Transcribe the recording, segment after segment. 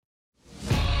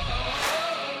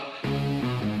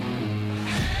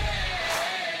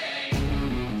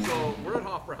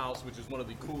House, which is one of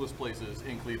the coolest places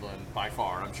in Cleveland by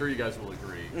far. I'm sure you guys will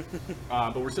agree.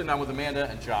 But we're sitting down with Amanda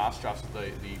and Josh. Josh is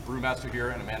the brewmaster here,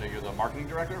 and Amanda, you're the marketing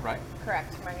director, right?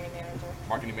 Correct, marketing manager.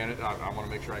 Marketing manager. I want to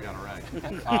make sure I got it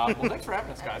right. Well, thanks for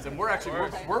having us, guys. And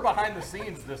we're behind the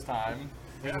scenes this time.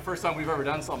 It's the first time we've ever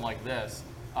done something like this.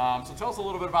 So tell us a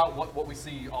little bit about what we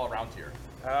see all around here.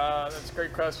 That's a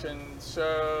great question.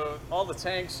 So all the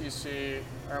tanks you see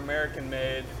are American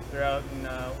made. They're out in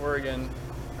Oregon,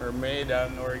 or made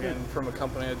out in Oregon from a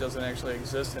company that doesn't actually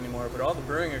exist anymore. But all the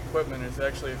brewing equipment is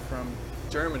actually from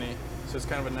Germany. So it's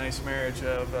kind of a nice marriage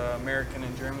of American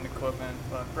and German equipment.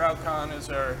 But Braukon is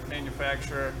our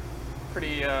manufacturer.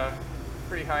 Pretty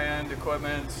high-end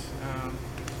equipment.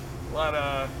 A lot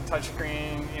of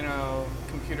touchscreen,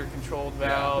 computer controlled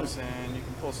valves, and you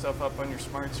can pull stuff up on your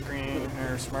smart screen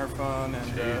or smartphone,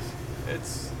 and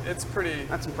it's pretty.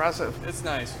 That's impressive. It's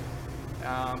nice.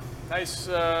 Nice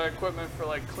equipment for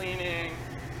like cleaning,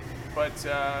 but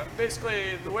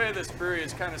basically the way this brewery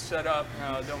is kind of set up,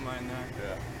 no, don't mind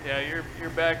that. Yeah, you're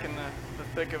back in the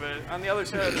thick of it. On the other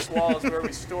side of this wall is where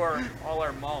we store all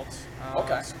our malts.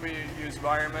 So we use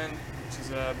Weyermann, which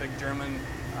is a big German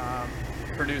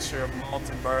producer of malt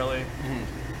and barley.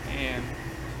 And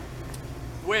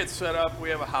the way it's set up, we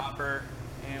have a hopper,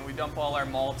 and we dump all our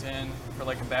malt in for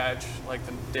like a batch, like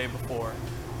the day before.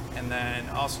 And then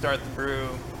I'll start the brew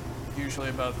usually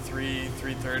about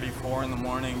 3:30, 4 in the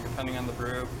morning, depending on the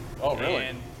brew. Oh, really?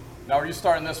 And now, are you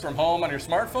starting this from home on your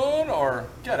smartphone, or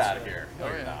get out of here? No,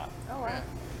 you're not. Oh, wow.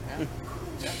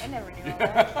 Yeah. I never knew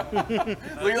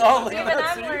all that. Look at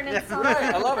that. I'm learning something.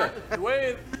 Right, I love it. The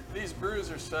way these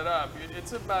brews are set up,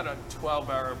 it's about a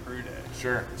 12-hour brew day.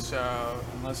 Sure. So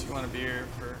unless you want to be here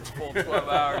for a full 12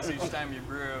 hours each time you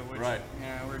brew, which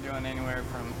we're doing anywhere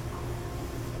from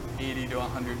 80 to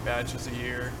 100 batches a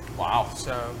year. Wow.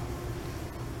 So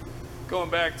going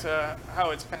back to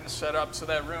how it's kind of set up, so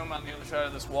that room on the other side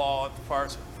of this wall at the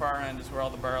far end is where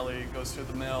all the barley goes through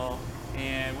the mill,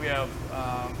 and we have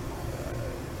a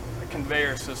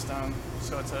conveyor system,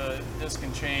 so it's a disc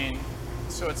and chain.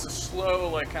 So it's a slow,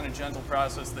 like kind of gentle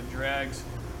process that drags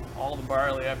all the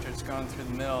barley after it's gone through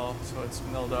the mill, so it's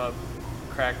milled up,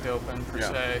 cracked open per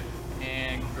se,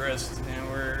 and grist. And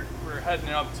we're heading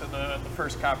up to the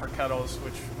first copper kettles,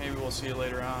 which maybe we'll see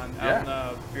later on out in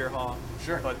the beer hall.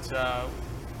 Sure. But the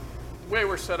way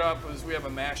we're set up is we have a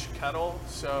mash kettle,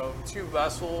 so 2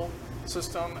 vessel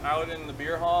system out in the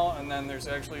beer hall, and then there's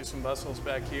actually some vessels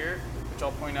back here, which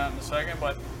I'll point out in a second.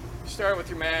 But you start with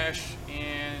your mash,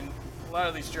 and a lot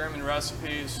of these German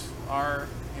recipes are,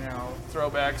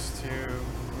 throwbacks to,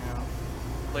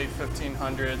 late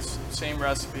 1500s, same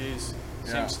recipes,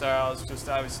 same styles, just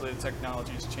obviously the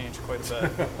technology has changed quite a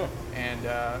bit. And,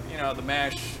 the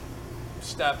mash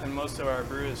step in most of our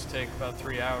brews take about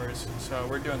 3 hours. So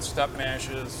we're doing step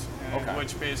mashes,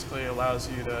 which basically allows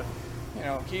you to,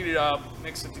 heat it up,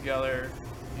 mix it together,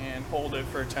 and hold it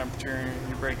for a temperature.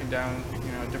 You're breaking down,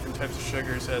 different types of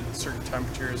sugars at certain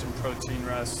temperatures and protein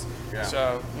rests.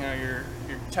 So, your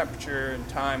temperature and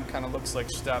time kind of looks like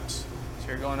steps. So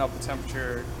you're going up a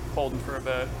temperature, holding for a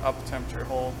bit, up a temperature,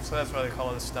 hold. So that's why they call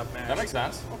it a step mash. That makes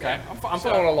sense. Okay, I'm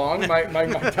following along. My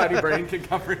tiny brain can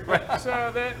cover it.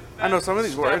 So that I know some of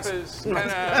these words. is kind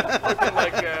of looking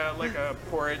like a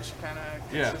porridge kind of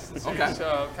consistency. Okay.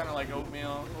 So kind of like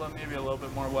oatmeal, maybe a little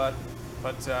bit more wet.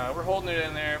 But we're holding it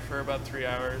in there for about 3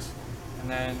 hours,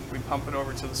 and then we pump it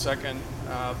over to the second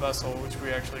vessel, which we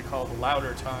actually call the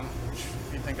lauter tun, which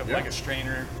if you think of like a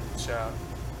strainer. So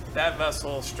that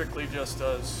vessel strictly just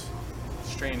does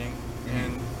straining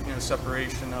and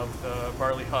separation of the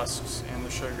barley husks and the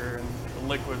sugar and the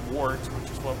liquid wort,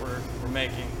 which is what we're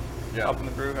making up in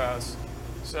the brew house.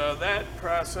 So that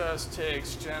process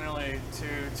takes generally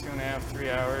 2.5, 3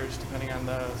 hours, depending on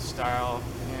the style,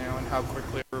 and how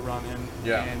quickly we're running.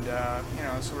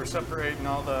 And so we're separating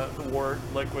all the wort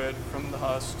liquid from the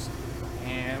husks,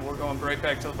 and we're going right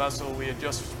back to the vessel we had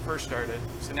just first started.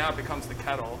 So now it becomes the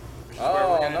kettle, which is where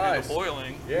we're going to do the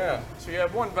boiling. So you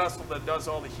have one vessel that does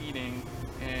all the heating,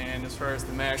 and as far as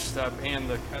the mash step, and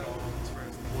the kettle as far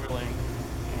as the boiling,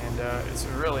 and it's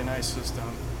a really nice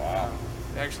system. Wow.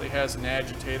 It actually has an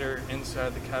agitator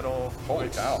inside the kettle. Holy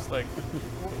cow. Like,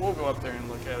 we'll go up there and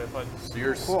look at it, but So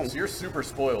you're super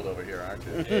spoiled over here, aren't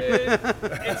you?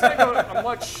 it's like a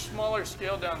much smaller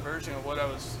scaled down version of what I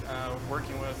was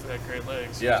working with at Great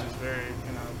Lakes, which is very,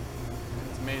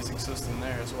 it's an amazing system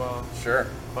there as well. Sure.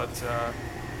 But,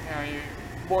 you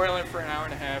boil it for an hour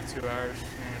and a half, 2 hours,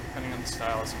 depending on the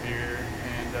style of beer,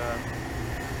 and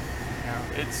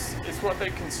it's what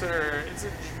they consider, it's a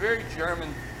very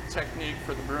German technique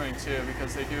for the brewing too,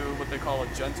 because they do what they call a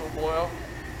gentle boil.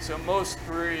 So most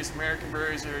breweries, American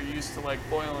breweries, are used to like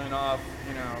boiling off,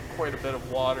 quite a bit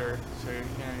of water. So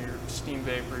your steam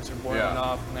vapors are boiling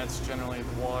off, and that's generally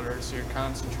the water. So you're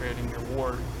concentrating your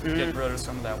wort, getting rid of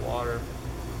some of that water.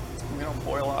 We don't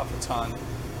boil off a ton,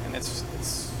 and it's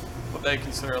what they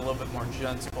consider a little bit more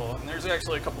gentle. And there's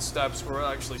actually a couple steps where we'll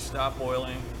actually stop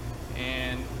boiling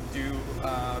and do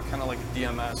kind of like a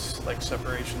DMS, like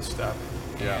separation step.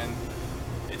 Yeah. And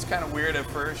it's kind of weird at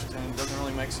first, and it doesn't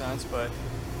really make sense, but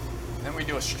then we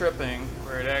do a stripping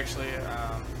where it actually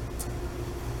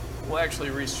will actually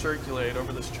recirculate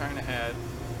over this China head.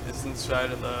 It's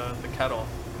inside of the kettle,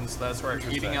 and so that's where our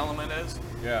heating element is.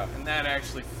 Yeah. And that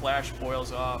actually flash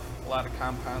boils off a lot of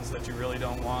compounds that you really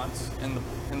don't want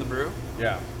in the brew.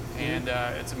 Yeah. And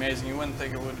it's amazing. You wouldn't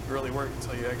think it would really work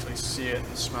until you actually see it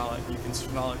and smell it. You can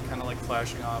smell it kind of like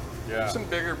flashing off. Yeah. There's some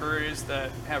bigger breweries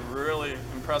that have really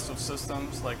impressive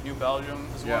systems, like New Belgium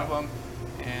is one of them.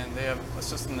 And they have a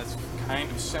system that's kind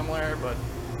of similar, but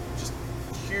just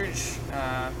huge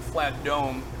flat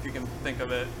dome, if you can think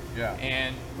of it. Yeah.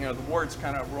 And the wort's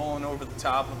kind of rolling over the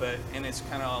top of it, and it's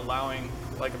kind of allowing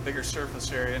like a bigger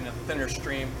surface area and a thinner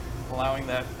stream, allowing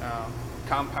that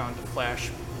compound to flash,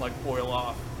 like boil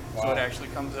off. Wow. So it actually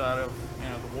comes out of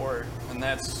the wort, and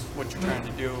that's what you're trying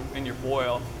to do in your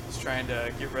boil. Is trying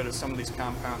to get rid of some of these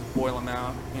compounds, boil them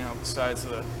out. Besides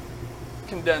the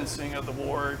condensing of the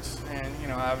wort,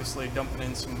 and obviously dumping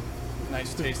in some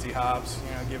nice tasty hops,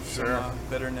 give some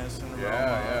bitterness and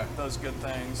aroma, those good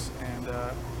things. And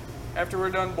after we're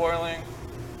done boiling,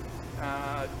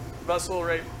 vessel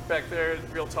right back there,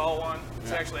 real tall one.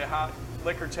 It's actually a hot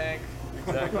liquor tank.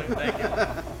 Exactly, thank you.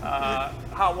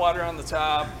 Hot water on the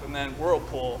top, and then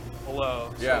whirlpool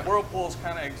below. So whirlpool is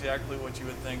kind of exactly what you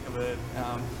would think of it.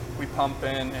 We pump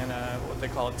in what they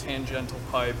call a tangential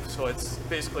pipe. So it's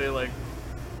basically like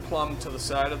plumb to the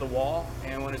side of the wall,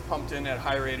 and when it's pumped in at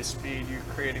high rate of speed, you're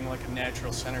creating like a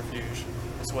natural centrifuge.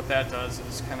 So what that does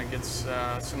is kind of gets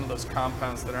some of those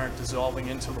compounds that aren't dissolving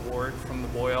into the wort from the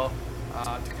boil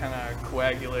to kind of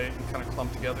coagulate and kind of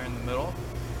clump together in the middle.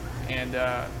 And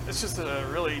it's just a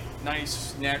really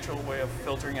nice, natural way of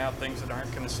filtering out things that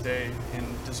aren't going to stay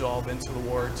and dissolve into the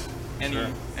wort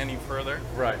any further.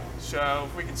 Right. So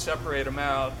if we can separate them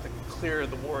out, the clearer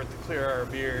the wort, the clearer our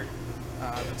beer,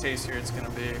 the tastier it's going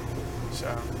to be. So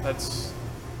that's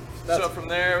so from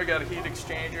there we got a heat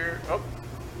exchanger. Oh,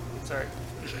 sorry.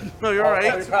 No, you're all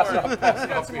right.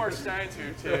 Got some more steins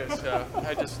here too. So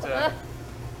I just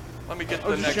let me get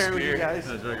the next Sharing with you beer. guys.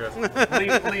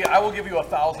 Lee, I will give you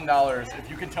 $1,000 if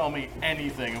you can tell me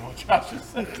anything of what Josh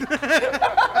just said.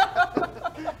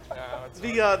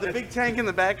 The big tank in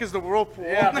the back is the whirlpool.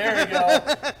 Yeah, there you go.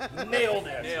 Nailed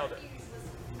it. Nailed it.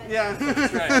 Yeah.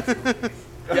 That's right.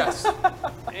 Yes.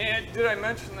 And did I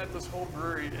mention that this whole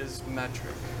brewery is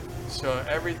metric? So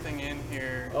everything in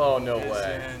here is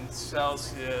in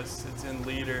Celsius, it's in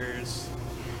liters,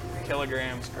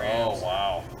 kilograms, grams. Oh,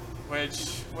 wow.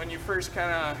 Which, when you first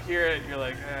kind of hear it, you're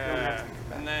like,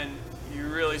 and then you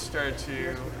really start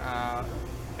to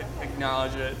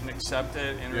acknowledge it and accept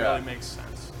it, and it really makes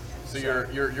sense. So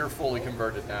you're fully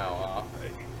converted now, huh?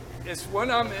 It's when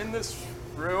I'm in this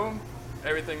room,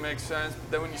 everything makes sense.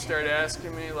 But then when you start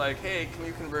asking me, like, hey, can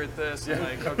you convert this? I'm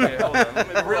like, okay, hold on. Let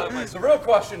me pull out my The real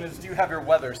question is, do you have your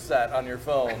weather set on your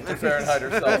phone to Fahrenheit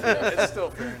or Celsius? It's still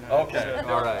Fahrenheit. Okay, So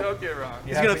all right. Don't get wrong.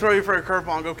 He's gonna throw you for a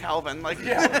curveball and go Calvin. Like,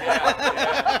 Yeah.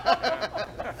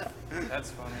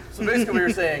 That's funny. So basically what you're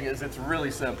saying is it's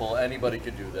really simple. Anybody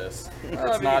could do this. I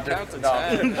It's mean, not you count to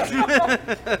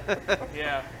difficult. 10.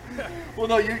 Yeah. Well,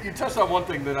 no, you touched on one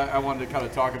thing that I wanted to kind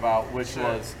of talk about, which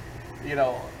was,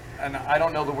 and I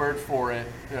don't know the word for it,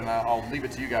 and I'll leave it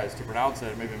to you guys to pronounce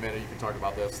it. Maybe Amanda, you can talk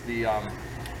about this. The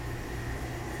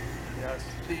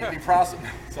process.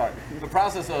 Sorry, the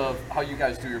process of how you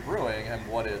guys do your brewing and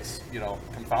what it's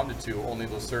confounded to only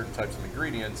those certain types of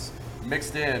ingredients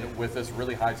mixed in with this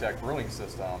really high-tech brewing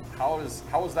system. How is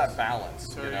that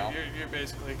balanced? So you're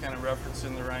basically kind of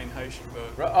referencing the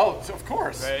Rheinheitsgebot. Oh, so of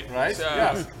course, right? So,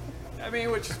 Yes. I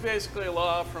mean, which is basically a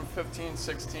law from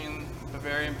 1516,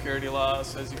 Bavarian purity law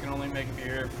says you can only make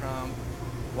beer from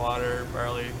water,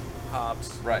 barley,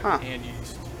 hops, Right. and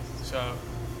yeast. So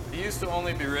it used to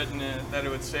only be written that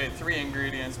it would say 3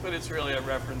 ingredients, but it's really a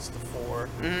reference to 4.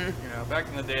 Back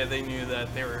in the day, they knew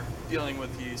that they were dealing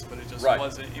with yeast, but it just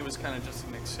wasn't. It was kind of just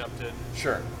an accepted.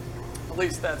 Sure. At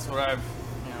least that's what I've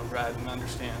read and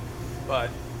understand. But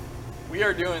we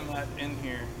are doing that in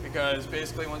here because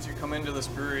basically once you come into this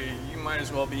brewery, you might as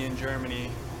well be in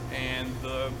Germany, and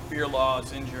the beer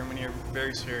laws in Germany are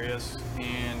very serious,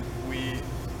 and we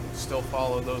still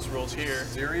follow those rules here.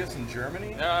 Serious in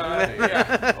Germany?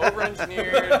 Yeah,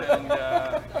 over-engineered and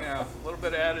a little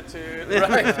bit of attitude.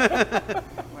 Right.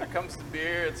 When it comes to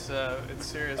beer, it's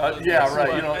serious. Yeah, right.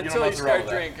 But You don't until mess you around start with that.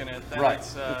 drinking it, then Right.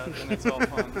 it's all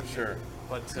fun. Sure.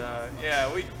 But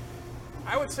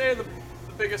I would say the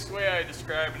biggest way I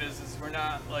describe it is we're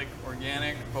not like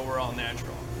organic, but we're all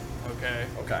natural. Okay.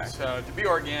 Okay. So to be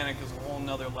organic is a whole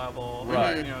nother level.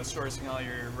 Right. You know, sourcing all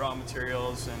your raw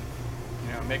materials and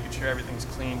making sure everything's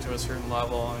clean to a certain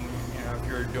level. And if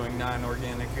you're doing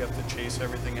non-organic, you have to chase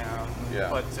everything out. Yeah.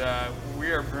 But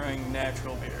we are brewing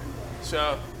natural beer.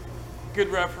 So good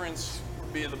reference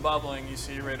would be the bubbling you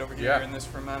see right over here Yeah. in this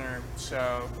fermenter.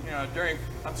 So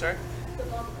I'm sorry.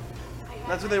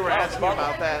 That's what they were asking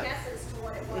about that.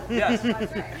 Yes.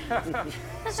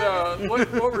 So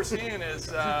what we're seeing is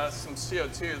some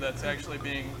CO2 that's actually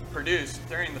being produced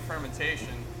during the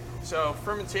fermentation. So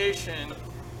fermentation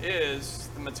is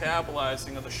the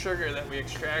metabolizing of the sugar that we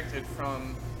extracted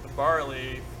from the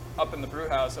barley up in the brew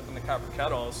house, up in the copper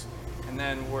kettles, and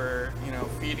then we're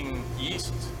feeding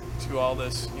yeast to all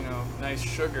this nice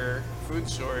sugar food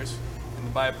source, and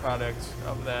the byproduct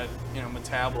of that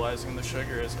metabolizing the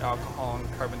sugar is alcohol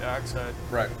and carbon dioxide.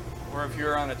 Right. Or if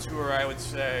you're on a tour, I would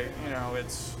say,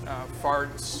 it's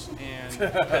farts and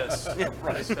piss.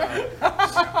 Right.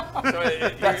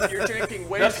 So you're drinking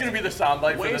waste. That's going to be the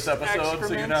soundbite for this waste episode,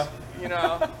 so you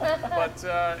know. But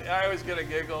I always get a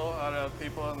giggle out of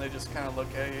people, and they just kind of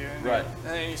look at you. And, Right. and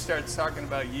then you start talking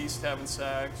about yeast having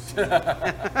sex.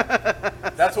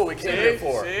 That's what we came here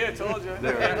for. See, I told you.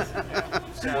 There it is.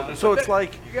 Yeah. So it's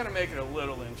like You got to make it a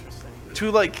little interesting.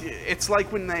 it's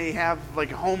like when they have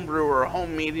like a home brew or a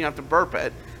home mead, you have to burp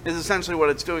it. Is essentially what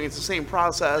it's doing. It's the same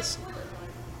process.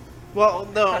 Well,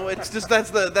 no, it's just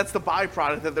that's the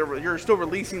byproduct that you're still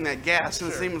releasing that gas,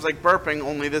 and it seems like burping.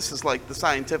 Only this is like the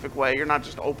scientific way. You're not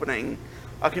just opening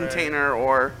a container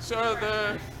or. So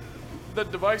the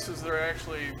devices that are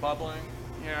actually bubbling,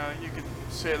 you could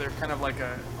say they're kind of like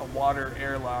a water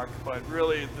airlock, but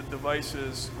really the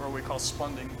devices are what we call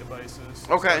spunding devices.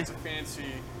 Okay. So it's a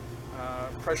fancy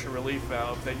pressure relief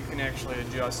valve that you can actually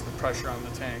adjust the pressure on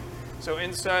the tank. So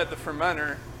inside the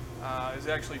fermenter is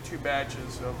actually 2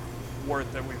 batches of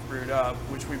wort that we've brewed up,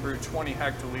 which we brew 20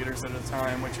 hectoliters at a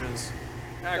time, which is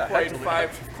not quite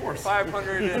hectoliters,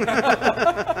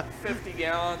 550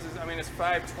 gallons. I mean, it's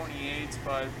 528,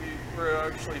 but we're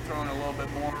actually throwing a little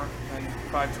bit more than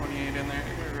 528 in there.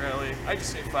 I just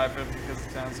say 550 because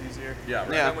it sounds easier. Yeah,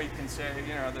 right. Yeah. Then we can say,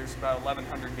 there's about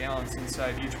 1,100 gallons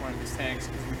inside each one of these tanks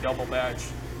because we double batch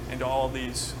into all of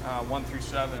these 1 through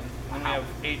 7. And then we have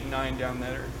 8 and 9 down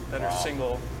there that are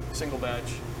single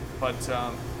batch. But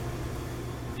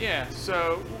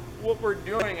so what we're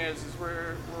doing is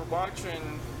we're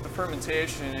watching the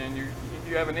fermentation, and you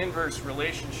have an inverse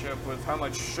relationship with how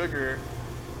much sugar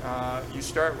you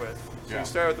start with. So Yeah. you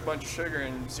start with a bunch of sugar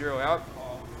and 0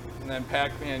 alcohol, and then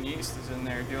Pac-Man yeast is in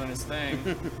there doing his thing,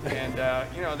 and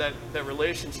that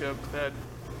relationship, that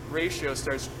ratio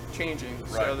starts changing.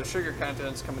 So Right. the sugar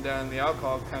content's coming down, and the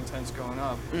alcohol content's going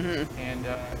up. And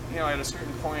at a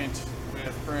certain point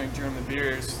with brewing German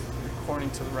beers,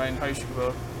 according to the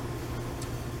Reinheitsgebot,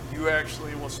 you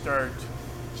actually will start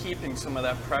keeping some of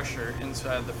that pressure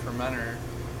inside the fermenter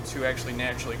to actually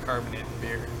naturally carbonate the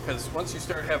beer. Because once you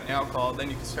start having alcohol, then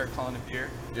you can start calling it beer.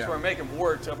 Yeah. So we're making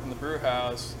wort up in the brew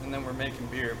house, and then we're making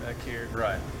beer back here.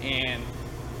 Right. And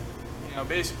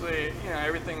basically,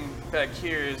 everything back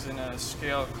here is in a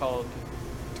scale called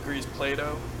degrees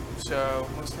Plato. So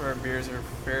most of our beers are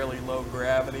fairly low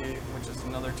gravity, which is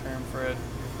another term for it.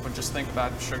 But just think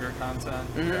about sugar content.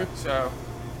 So,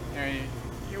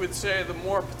 you would say the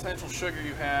more potential sugar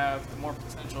you have, the more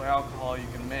potential alcohol you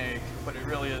can make. But it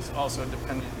really is also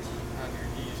dependent on your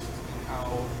yeast and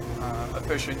how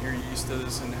efficient your yeast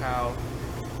is and how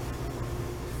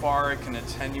far it can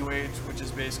attenuate, which is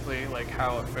basically like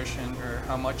how efficient or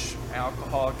how much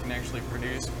alcohol it can actually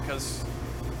produce. Because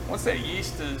once that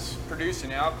yeast is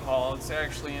producing alcohol, it's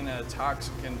actually in a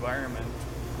toxic environment.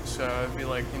 So it'd be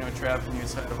like, trapping you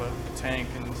inside of a tank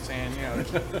and saying,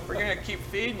 we're gonna keep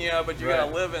feeding you, but you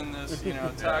gotta live in this,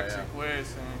 toxic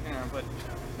waste. And, but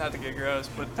not to get gross,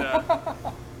 but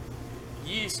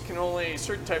yeast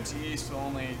certain types of yeast will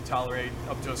only tolerate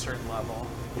up to a certain level.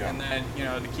 Yeah. And then,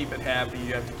 to keep it happy,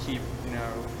 you have to keep,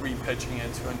 repitching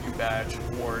it to a new batch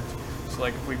of wort. So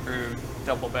like if we brew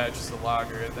double batches of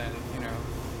lager, then,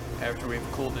 after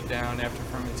we've cooled it down, after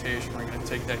fermentation, we're going to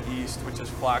take that yeast, which is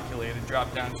flocculated,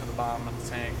 drop down to the bottom of the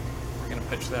tank. We're going to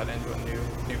pitch that into a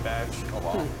new batch. Oh,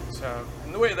 wow. So,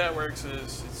 and the way that works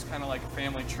is it's kind of like a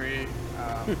family tree.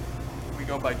 we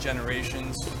go by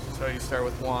generations. So you start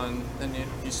with one, then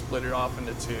you split it off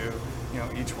into two. You know,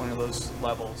 each one of those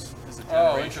levels is a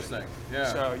generation. Oh, interesting.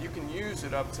 Yeah. So you can use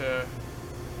it up to,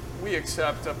 we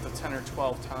accept up to 10 or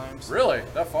 12 times. Really?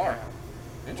 That far?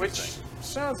 Yeah. Interesting. Which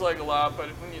sounds like a lot, but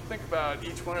when you think about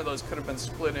each one of those could have been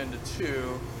split into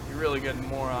two, you're really getting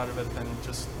more out of it than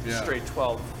just straight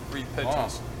 12 repitches. Wow.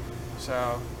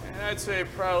 So, and I'd say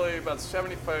probably about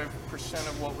 75%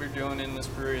 of what we're doing in this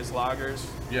brewery is lagers,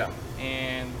 Yeah.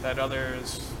 and that other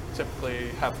is typically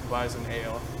Hefeweizen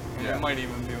ale. And Yeah. it might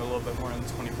even be a little bit more than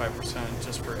 25%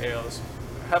 just for ales.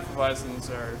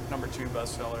 Hefeweizens are #2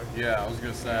 bestseller. Yeah, I was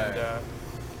gonna say. And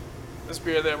this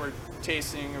beer that we're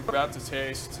tasting, about to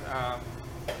taste, I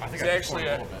think it's I actually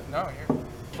a little bit. no, here,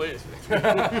 please.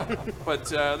 But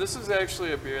this is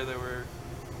actually a beer that we're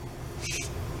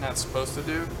not supposed to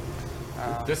do.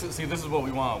 This is what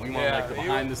we want. We want Yeah, like the you-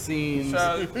 behind the scenes.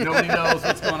 so- Nobody knows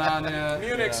what's going on yet.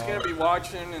 Munich's you know. gonna be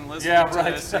watching and listening Yeah, to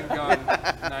right. this and going,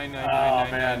 Oh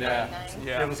 999. man, yeah.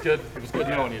 Yeah. It was good. It was good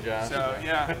knowing you, Josh. So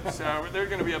yeah, so they're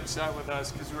going to be upset with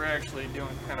us because we're actually doing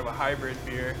kind of a hybrid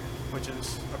beer, which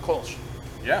is a Kolsch.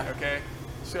 Yeah. Okay,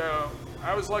 so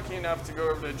I was lucky enough to go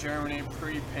over to Germany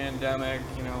pre-pandemic,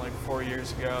 you know, like 4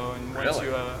 years ago, and went Really?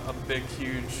 to a big,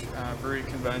 huge brewery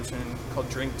convention called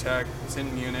Drink Tech. It's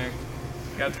in Munich.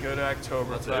 Got to go to That's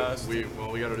Oktoberfest.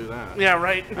 it. We got to do that. Yeah,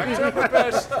 right.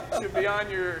 Oktoberfest should be on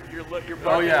your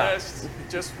bucket yeah. list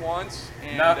just once.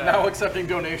 And, Now accepting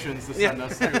donations to send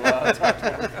us to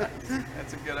Oktoberfest.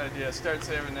 That's a good idea. Start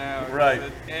saving now. 'cause Right.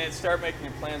 And start making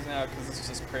your plans now because it's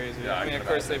just crazy. Yeah, I I mean, can of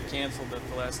course, imagine. they've canceled it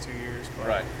the last 2 years. But,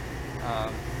 Right.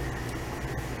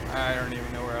 I don't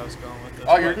even know where I was going with this.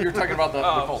 Oh, you're talking about the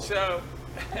Kolsch. So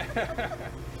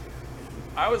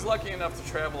I was lucky enough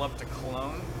to travel up to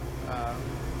Cologne,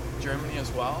 Germany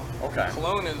as well. Okay.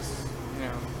 Cologne is, you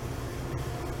know,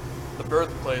 the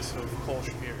birthplace of Kolsch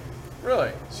beer.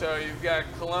 Really? So you've got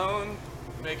Cologne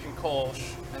making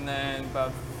Kolsch, and then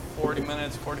about 45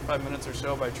 minutes or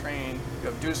so by train, you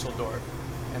have Dusseldorf,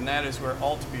 and that is where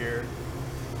alt beer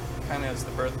kind of is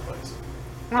the birthplace.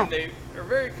 Oh. And they are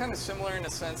very kind of similar in the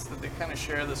sense that they kind of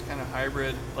share this kind of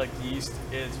hybrid like yeast.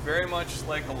 It's very much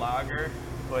like a lager,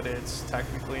 but it's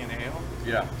technically an ale.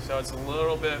 Yeah. So it's a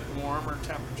little bit warmer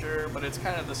temperature, but it's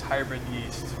kind of this hybrid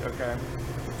yeast, okay?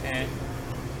 And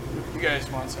you guys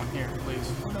want some here,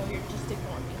 please. Oh no, you're just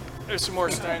ignoring me. There's some more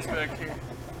steins back here.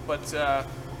 But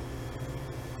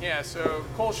yeah, so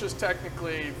Kolsch is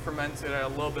technically fermented at a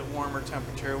little bit warmer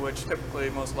temperature, which typically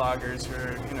most lagers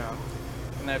are, you know,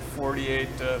 in that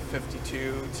 48 to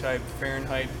 52 type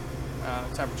Fahrenheit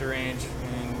temperature range,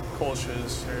 and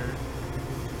Kolsch's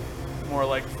are more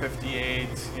like 58,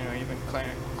 you know, even kind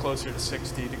of closer to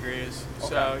 60 degrees.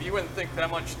 So Okay. you wouldn't think that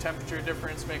much temperature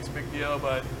difference makes a big deal,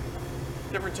 but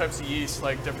different types of yeast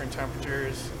like different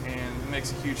temperatures, and it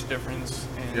makes a huge difference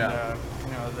in Yeah.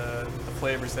 you know, the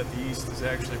flavors that the yeast is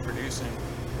actually producing,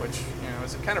 which, you know,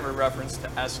 is a kind of a reference to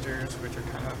esters, which are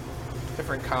kind of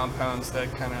different compounds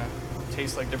that kind of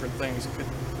taste like different things. Could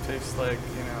taste like,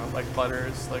 you know, like butter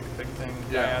is like a big thing,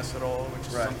 Yeah. diacetyl, which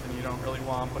is Right. something you don't really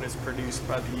want, but it's produced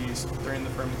by the yeast during the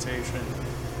fermentation.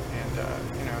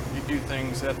 And, you know, you do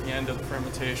things at the end of the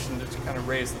fermentation to kind of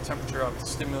raise the temperature up to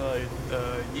stimulate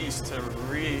the yeast to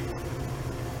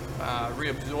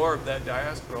reabsorb that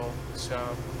diacetyl. So,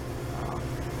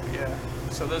 yeah.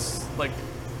 So this, like,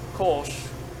 Kolsch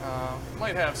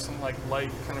might have some, like,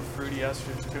 light kind of fruity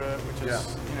esters to it, which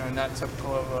is, you know, not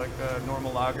typical of, like, a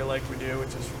normal lager like we do, which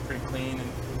is pretty clean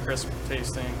and crisp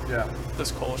tasting. Yeah.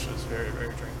 This Kolsch is very, very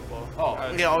drinkable. Oh,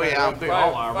 Yeah, oh, yeah. They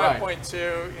all are, right.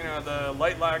 5.2, you know, the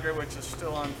light lager, which is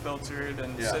still unfiltered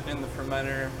and Yeah. sitting in the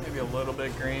fermenter, maybe a little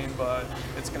bit green, but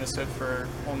it's going to sit for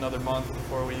a whole nother month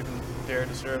before we even dare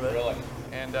to serve it. Really?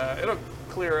 And it'll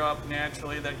clear up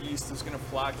naturally. That yeast is going to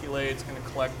flocculate, it's going to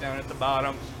collect down at the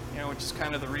bottom, you know, which is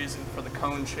kind of the reason for the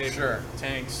cone-shaped Sure.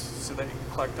 tanks, so that you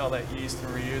can collect all that yeast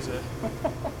and reuse it.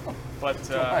 But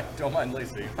Don't mind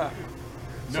Lacey.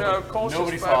 so Kolsch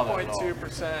nobody is saw that at all.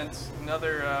 5.2%,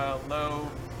 another low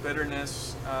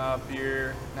bitterness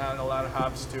beer, not a lot of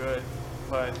hops to it.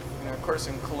 But, you know, of course,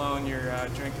 in Cologne, you're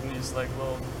drinking these like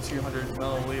little 200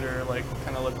 milliliter, like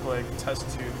kind of look like test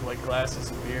tube, like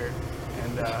glasses of beer,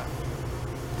 and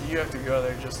you have to go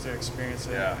there just to experience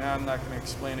it. Yeah. Now, I'm not going to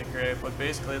explain it great, but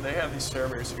basically they have these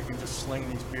servers who can just sling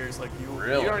these beers like you.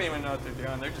 Really? You don't even know what they're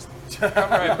doing. They're just come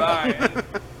right by. And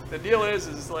the deal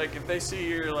is like if they see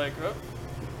you're like, oh,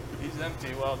 he's empty.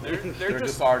 Well, they're just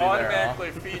just already there,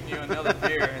 automatically feeding you another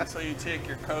beer until you take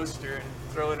your coaster and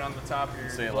throw it on the top of your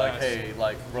Say glass. like, hey,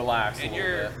 like relax And a little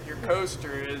your bit. your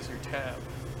coaster is your tab.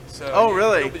 So Oh,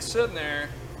 really? You'll be sitting there,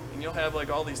 and you'll have like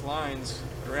all these lines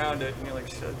around it, and you're like,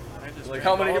 shit. I just Like, drank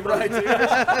how many all can I those. do?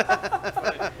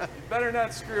 But you better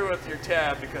not screw with your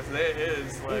tab because it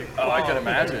is like. Oh, I can bomb.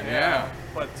 imagine, yeah.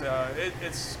 But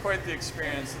it's quite the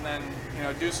experience. And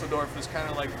then Dusseldorf is kind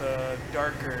of like the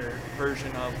darker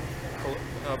version of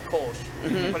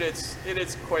Kolsch, but it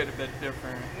is quite a bit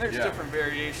different. And there's Yeah. different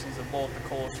variations of both the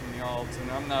Kolsch and the Alt,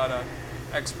 and I'm not an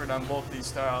expert on both these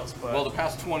styles, but Well, the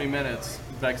past 20 minutes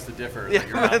begs to differ. Yeah, That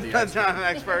you're not the that's expert. not an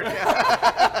expert.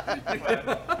 Yeah,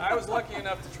 but I was lucky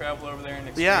enough to travel over there and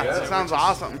yeah, experience that it, sounds which is,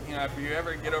 awesome. If you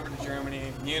ever get over to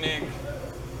Germany, Munich,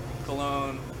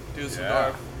 Cologne,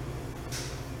 Dusseldorf,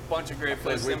 bunch of great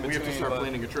places in We between. have to start but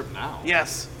planning a trip now.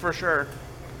 Yes, for sure.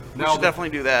 We Now should the- definitely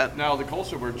do that. Now the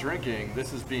Kolsch we're drinking,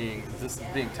 this is being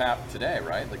tapped today,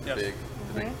 right? Like the Yes.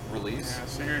 big release. Yeah,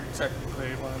 so you're technically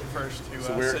one of the first to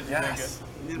So we're sit and drink yes,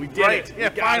 it. we did Right, it. yeah,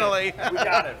 We got finally. it. We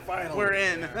got it. Finally, We're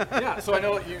in. Yeah. So I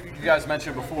know you guys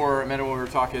mentioned before, Amanda, when we were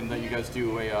talking, that you guys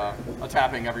do a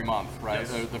tapping every month, right?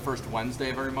 Yes. The first Wednesday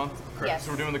of every month. Yes.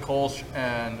 So we're doing the Kolsch,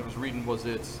 and I was reading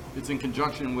it's in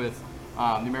conjunction with the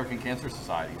American Cancer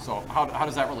Society. So how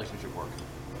does that relationship work?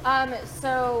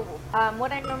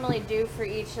 What I normally do for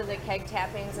each of the keg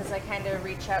tappings is I kind of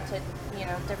reach out to,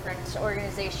 different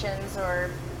organizations or,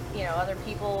 other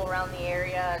people around the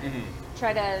area and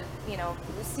try to,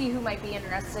 see who might be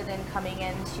interested in coming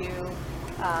in to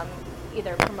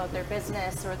either promote their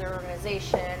business or their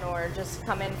organization or just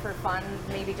come in for fun.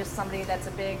 Maybe just somebody that's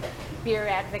a big beer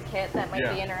advocate that might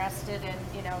be Yeah. interested in,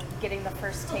 getting the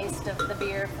first taste of the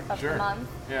beer of Sure. the month.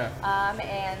 Yeah.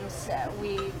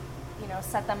 We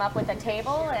set them up with a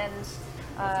table and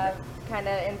kind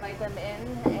of invite them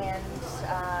in, and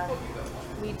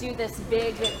we do this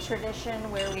big tradition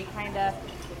where we kind of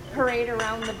parade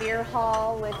around the beer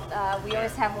hall with, we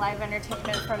always have live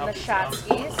entertainment from the shot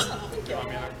skis.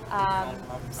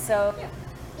 So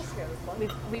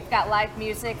we've got live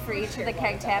music for each of the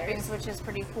keg tappings, which is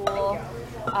pretty cool.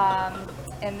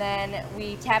 And then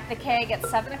we tap the keg at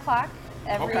 7 o'clock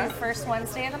every Okay. first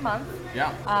Wednesday of the month.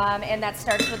 Yeah. And that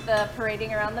starts with the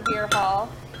parading around the beer hall.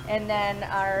 And then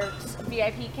our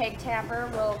VIP keg tapper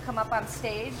will come up on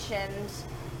stage, and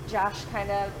Josh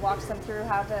kind of walks them through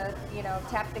how to,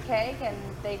 tap the keg, and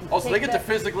they Oh, so they take get to the-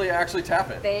 physically actually tap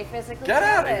it. They physically Get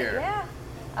tap outta it, here.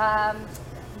 Yeah.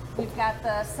 We've got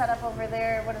the setup over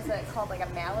there. What is it called? Like a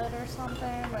mallet or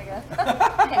something? Like a,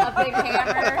 a big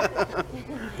hammer.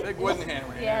 Big wooden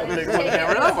hammer. Yeah, Big just wooden take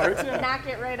hammer, it, that works, yeah. knock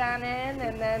it right on in,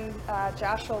 and then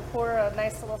Josh will pour a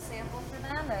nice little sample for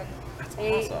them, and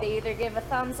awesome. they either give a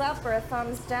thumbs up or a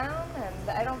thumbs down, and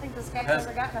I don't think this guy's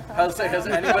ever gotten a thumbs Has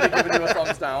down. anybody given you a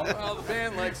thumbs down? Well, the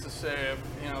band likes to say if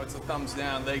it's a thumbs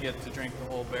down, they get to drink the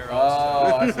whole barrel.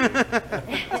 Oh, I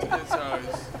see. So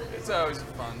it's always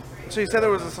fun. So you said there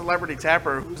was a celebrity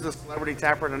tapper. Who's the celebrity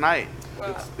tapper tonight?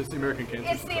 Well, It's the American Cancer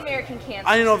It's the American Cancer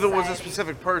I didn't know if it was a Society.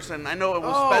 specific person. I know it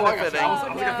was Oh, I gotcha. benefiting. I was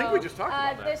like, I think we just talked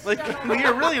about that. This Like, gentleman-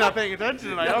 you're really not paying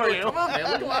attention tonight, are you? Come on,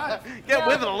 man, look alive. Get No,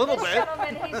 with it a little this bit.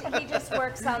 Gentleman, he just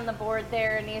works on the board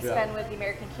there, and he's Yeah. been with the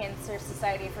American Cancer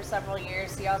Society for several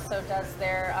years. He also does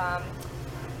their,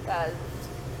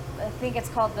 I think it's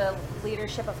called the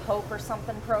Leadership of Hope or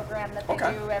something program that they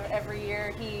Okay. do every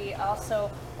year. He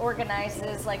also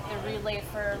organizes like the Relay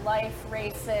for Life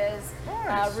races.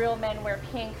 Nice. Real Men Wear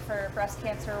Pink for Breast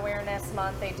Cancer Awareness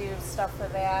Month. They do stuff for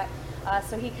that.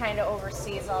 So he kind of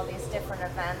oversees all these different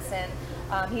events, and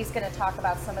he's going to talk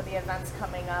about some of the events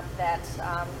coming up that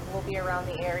will be around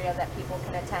the area that people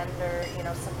can attend or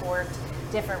support,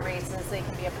 different races they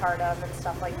can be a part of and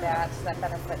stuff like that. That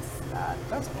benefits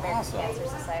That's the American awesome. Cancer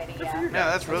Society. Yeah. Yeah,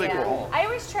 that's really Yeah. cool. I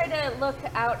always try to look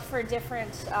out for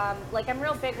different, like I'm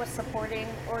real big with supporting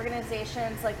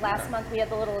organizations. Like last month we had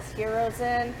the Littlest Heroes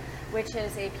in, which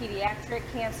is a pediatric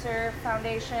cancer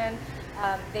foundation.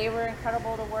 They were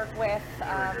incredible to work with.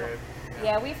 great.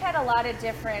 Yeah, we've had a lot of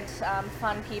different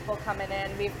fun people coming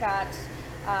in. We've got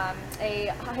a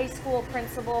high school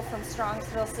principal from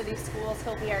Strongsville City Schools.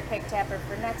 He'll be our keg tapper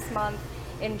for next month.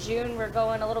 In June, we're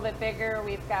going a little bit bigger.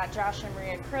 We've got Josh and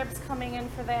Maria Cribbs coming in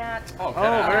for that. Oh,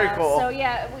 Oh, very cool. So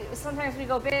yeah, sometimes we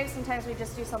go big, sometimes we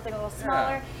just do something a little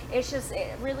smaller. It's just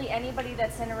really anybody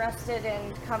that's interested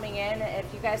in coming in.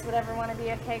 If you guys would ever want to be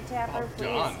a keg tapper, please.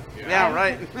 Done. Yeah,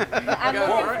 right. I'm looking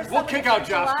for We'll somebody kick for out Josh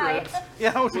July. Cribbs.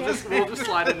 Yeah, We'll just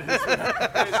slide in his. he's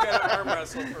got to arm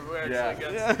wrestle for who actually Yeah.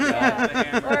 gets Yeah. the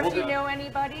hammer. Or if We'll you do- know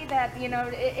anybody that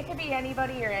it could be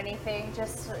anybody or anything.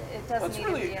 Just it doesn't It's need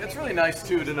really, to be anything. it's really nice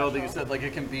too to know that you said like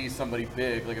it can be somebody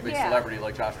big, like a big Yeah. celebrity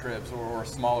like Josh Cribbs, or a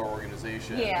smaller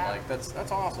organization. Yeah. Like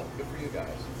that's awesome. Good for you guys.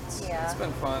 Yeah. It's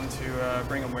been fun to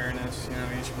bring awareness,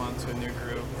 each month to a new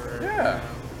group or Yeah.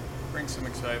 bring some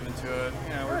excitement to it.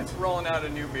 You know, we're rolling out a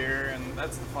new beer, and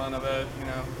that's the fun of it. You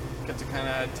know, get to kind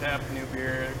of tap a new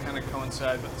beer, kind of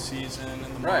coincide with the season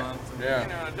and the month. And, Yeah. You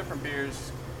know, different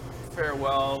beers fare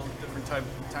well different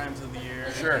times of the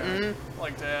year. Sure.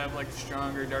 Like to have like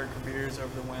stronger, darker beers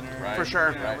over the winter. Right. For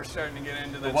sure. You know, we're starting to get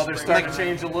into The that. weather's spring starting to time.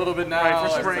 change a little bit now. Right, for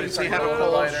spring, Everybody's so you starting have to go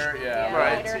a little those- lighter. Yeah, Yeah.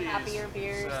 Right. lighter, Teas. happier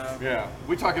beers. So, Yeah,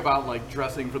 we talk about like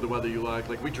dressing for the weather you like.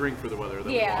 Like we drink for the weather that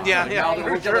we Yeah. want. Yeah, like, yeah, Now for that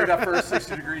we'll get sure. like that first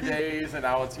 60-degree days, and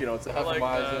now it's it's a I like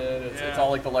Hefeweizen. that, It's yeah.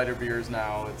 all like the lighter beers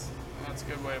now. It's that's a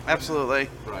good way of putting Absolutely.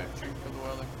 right. it. Drink for the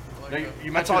weather. I like Now, that.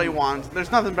 you That's all you mentioned- want.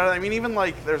 There's nothing better. I mean, even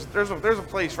like there's a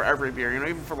place for every beer. You know,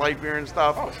 even for light beer and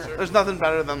stuff. Oh, sure. There's nothing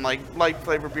better than like light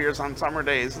flavored beers on summer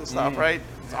days and stuff, right?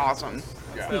 It's awesome. That's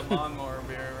Yeah. that lawnmower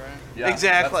beer, right? Yeah,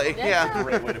 Exactly. That's Yeah. a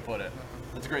great way to put it.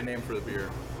 That's a great name for the beer.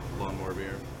 Lawnmower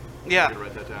beer. Yeah. You could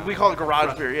write that down. We call it garage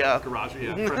Fresh- beer. Yeah. Garage,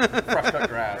 yeah. Fresh cut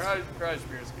grass. Garage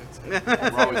beer is good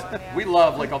too. We're always, one, yeah. we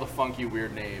love like all the funky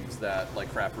weird names that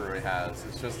like craft brewery has.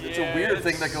 It's just it's Yeah, a weird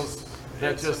thing it's- that goes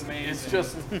that it's just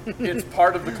amazing. it's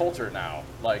part of the culture now.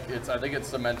 Like I think it's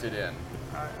cemented in.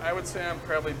 I would say I'm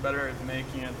probably better at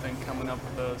making it than coming up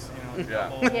with those, Yeah.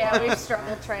 double, Yeah, we've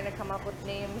struggled trying to come up with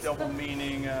names. double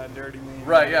meaning, dirty meaning.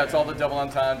 Right, yeah, it's all the double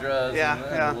entendres Yeah, and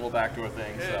yeah. the little backdoor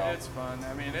things. So It's fun.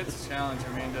 I mean, it's a challenge.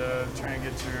 I mean, to try and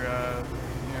get your,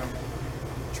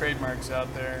 trademarks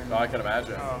out there. no, I can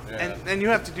imagine. Oh. Yeah. And you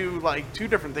have to do like two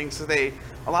different things. So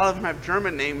a lot of them have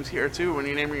German names here too when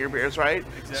you're naming your beers, right?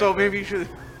 So Exactly. maybe you should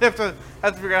have to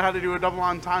figure out how to do a double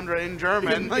entendre in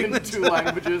German. Like, in two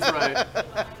languages, right?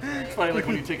 It's funny, like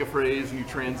when you take a phrase and you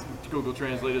Google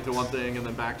translate it to one thing and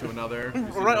then back to another. You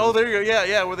see right. Oh, those? there you go. Yeah,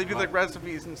 yeah. Where they do like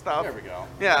recipes and stuff. There we go.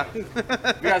 Yeah.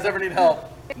 If you guys ever need help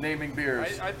naming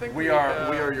beers, I think we we,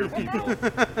 are your people.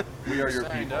 We are your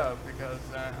Signed people. up because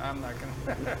I'm not going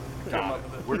to come Got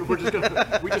up it. with it. We're just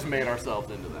gonna we just made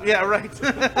ourselves into that. Yeah. Right. You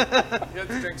have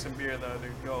to drink some beer, though,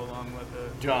 to go along with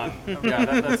it. John.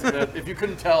 Yeah, that's if you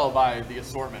couldn't tell by the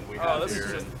assortment we have this here,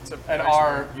 is just and typical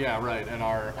our and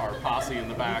our posse in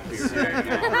the back here.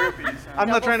 Groupies, huh? I'm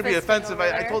not Double trying to be fisting offensive. over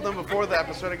I there. told them before the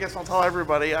episode. I guess I'll tell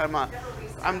everybody.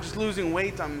 I'm just losing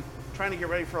weight. I'm trying to get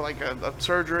ready for like a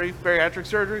surgery, bariatric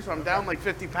surgery. So I'm down like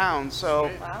 50 pounds.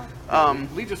 So Wow.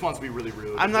 Lee just wants to be really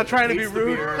rude. I'm not He trying to be hates the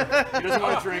rude. beer. He doesn't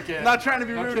want to drink it. not trying to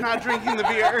be rude, not drinking the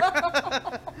beer.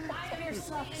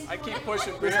 I keep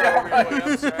pushing beer everywhere.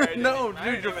 I'm sorry. No, I dude, didn't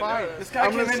you're even fine. notice. This guy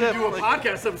I'm came gonna in to sip, do a like-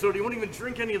 podcast episode. He won't even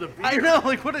drink any of the beer. I know,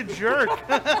 like what a jerk.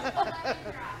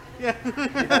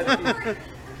 Yeah.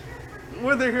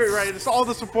 Well, they're here, right? It's all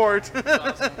the support. So,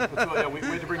 yeah, we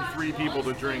had to bring 3 people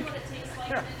to drink.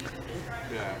 Yeah.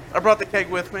 I brought the keg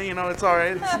with me. You know, it's all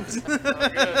right.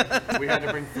 We had to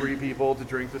bring 3 people to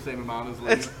drink the same amount as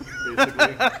Lee,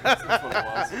 basically. That's what it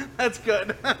was. That's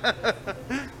good.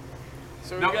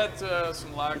 So No. we got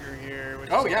some lager here, which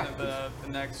Oh, is yeah. kind of the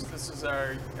next. This is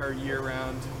our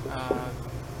year-round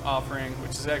offering,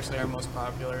 which is actually our most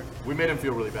popular. We made him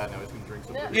feel really bad now. He's going to drink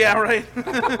some beer. Yeah, right.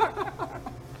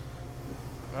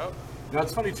 Oh, You know,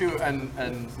 it's funny too, and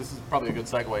this is probably a good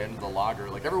segue into the lager.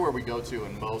 Like everywhere we go to,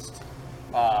 and most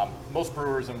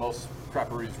brewers and most craft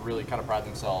breweries really kind of pride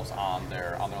themselves on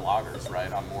their lagers,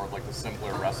 right? On more of like the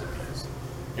simpler recipes.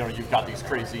 You know, you've got these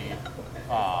crazy,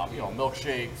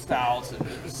 milkshake stouts and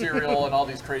cereal and all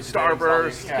these crazy things, all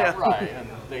these- Starburst, yeah. right? And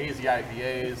the hazy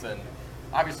IPAs, and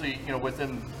obviously,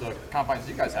 within the confines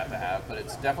you guys have to have, but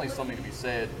it's definitely something to be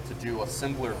said to do a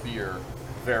simpler beer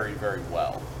very, very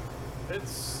well.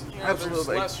 it's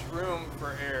Absolutely. there's less room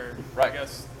for error. Right. I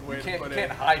guess the way You to put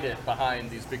can't it. hide it behind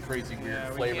these big, crazy, weird Yeah,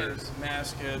 we flavors. can't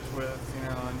mask it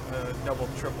with double,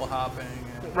 triple hopping.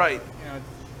 And, Right.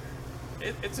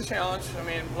 It's a challenge. I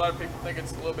mean, a lot of people think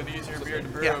it's a little bit easier beer to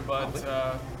brew, Yeah. but it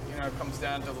comes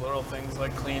down to the little things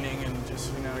like cleaning and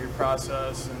just your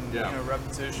process and Yeah.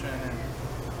 repetition. And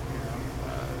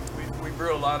we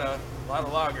brew a lot of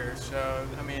lagers. So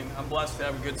I mean, I'm blessed to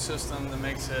have a good system that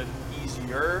makes it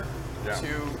easier Yeah.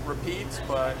 to repeat,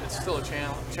 but it's still a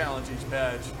challenge each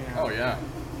batch. Oh yeah.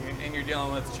 And you're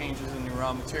dealing with changes in your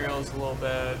raw materials a little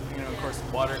bit. Of course,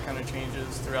 the water kind of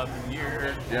changes throughout the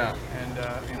year. Yeah.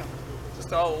 And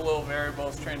just all the little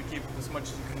variables, trying to keep as much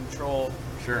as you can control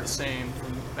Sure. the same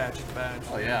from batch to batch.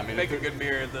 Oh, yeah, I mean, make if a good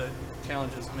beer. The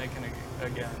challenge is making it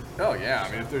again. Oh yeah.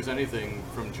 I mean, if there's anything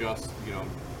from just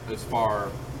as far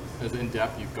as in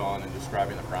depth you've gone in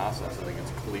describing the process, I think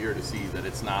it's clear to see that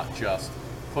it's not just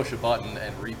push a button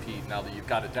and repeat now that you've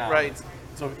got it down. Right.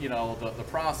 So the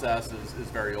process is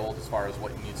very old as far as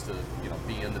what needs to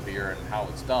be in the beer and how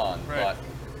it's done. Right.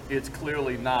 But it's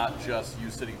clearly not just you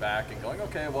sitting back and going,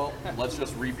 okay, well, let's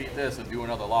just repeat this and do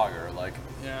another lager. Like,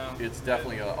 Yeah. it's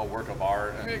definitely a work of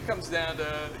art. I mean, it comes down to,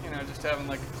 just having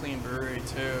like a clean brewery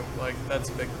too. Like that's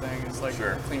a big thing. It's like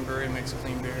Sure. a clean brewery makes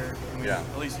clean beer. I mean, Yeah.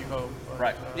 At least you hope. But,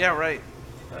 Right. Yeah, right.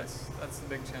 That's the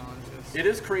big challenge. It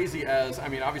is crazy I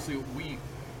mean, obviously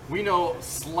we know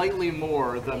slightly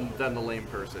more than the lame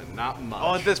person, not much.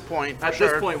 Oh, at this point, for At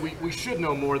sure. this point, we should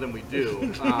know more than we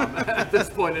do at this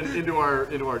point into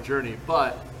our journey.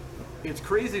 But it's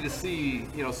crazy to see,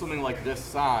 something like this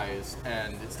size,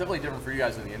 and it's definitely different for you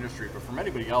guys in the industry. But from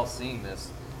anybody else seeing this,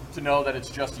 to know that it's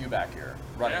just you back here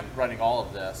running all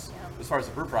of this, as far as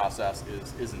the brew process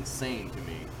is insane to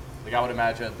me. Like, I would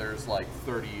imagine there's like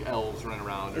 30 elves running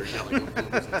around or yelling Oompa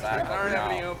Loompas in the back. I don't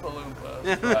have any Oompa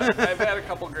Loompas, but I've had a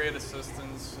couple great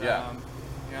assistants. Yeah.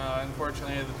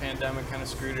 Unfortunately, the pandemic kind of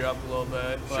screwed it up a little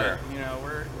bit, but Sure.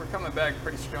 we're coming back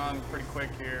pretty strong, pretty quick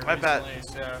here. I bet.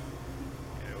 recently, So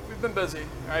we've been busy.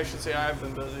 I should say I've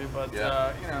been busy, but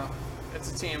Yeah.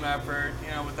 it's a team effort.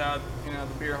 Without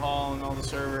the beer hall and all the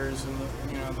servers and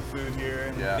the food here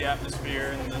and Yeah. the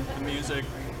atmosphere and the music.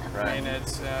 Right. I mean,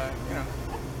 it's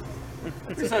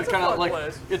It's kind of fun like,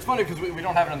 place. it's funny because we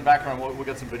don't have it in the background. We'll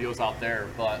get some videos out there,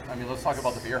 but I mean, let's talk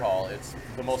about the beer hall. It's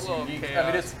the most It's a little unique. chaos. I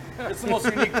mean, it's the most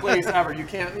unique place ever.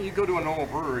 You go to a normal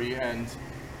brewery and,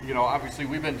 obviously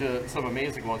we've been to some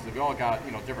amazing ones. They've all got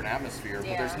different atmosphere,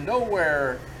 but there's Yeah.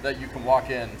 nowhere that you can walk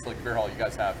in. It's like the beer hall you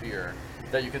guys have here,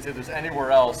 that you can say there's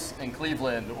anywhere else in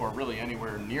Cleveland or really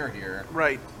anywhere near here,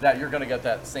 Right. that you're going to get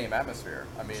that same atmosphere.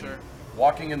 I mean, Sure.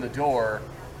 walking in the door,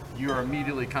 you're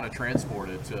immediately kind of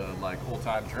transported to like old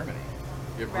time Germany.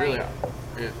 It really,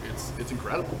 Right. it's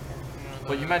incredible.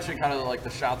 But you mentioned kind of like the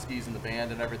shot skis and the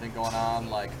band and everything going on.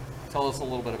 Like, tell us a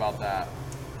little bit about that.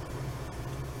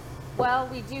 Well,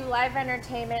 we do live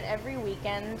entertainment every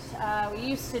weekend. We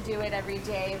used to do it every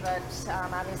day, but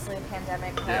obviously the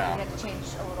pandemic we had to change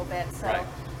a little bit. So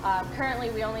Right. currently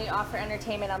we only offer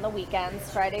entertainment on the weekends,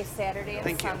 Friday, Saturday, and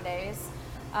Thank you. Sundays.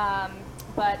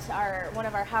 But one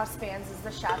of our house bands is the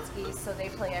Shotskis, so they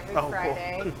play every Oh, cool.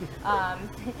 Friday,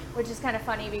 which is kind of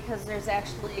funny because there's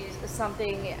actually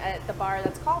something at the bar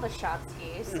that's called a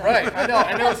Shotski. So. Right, I know.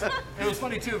 And it was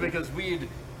funny too because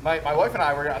my wife and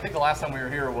I were, I think the last time we were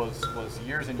here was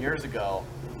years and years ago.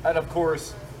 And of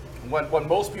course, when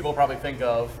most people probably think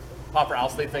of Popper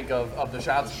House, they think of the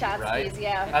Shotskis, right? Shotskis,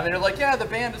 yeah. And they're like, yeah, the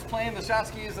band is playing the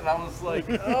Shotskis, and I was like,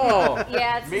 oh,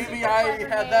 Yeah, it's maybe a I clever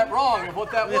had name. that wrong of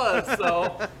what that was.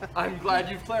 So I'm glad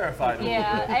you've clarified it.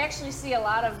 Yeah, I actually see a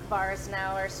lot of bars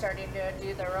now are starting to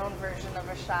do their own version of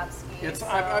a Shotski. It's so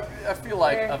I feel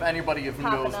like they're of anybody who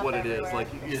popping knows up what it is, everywhere. like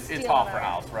it's Stealing Hoffer our-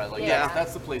 House, right? Like Yeah.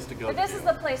 that's the place to go. But this to. is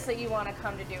the place that you want to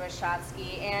come to do a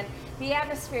Shotski, and the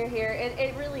atmosphere here,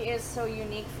 it really is so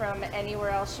unique from anywhere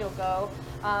else you'll go.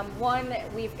 One,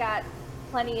 we've got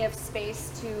plenty of space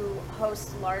to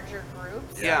host larger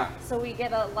groups. Yeah. So we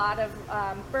get a lot of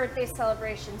birthday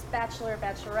celebrations,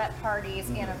 bachelorette parties,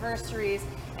 anniversaries,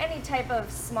 any type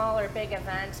of small or big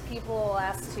event. People will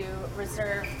ask to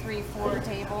reserve 3-4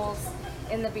 tables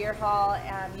in the beer hall.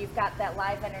 You've got that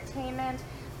live entertainment.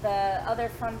 The other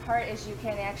fun part is you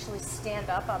can actually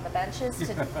stand up on the benches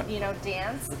to,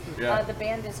 dance. Yeah. The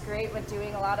band is great with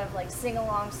doing a lot of like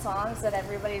sing-along songs that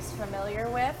everybody's familiar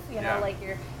with. Yeah. Like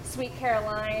your Sweet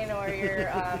Caroline or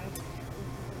your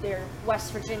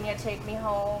West Virginia Take Me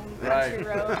Home, Country Right.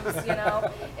 Roads,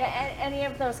 any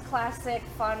of those classic,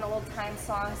 fun, old-time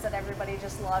songs that everybody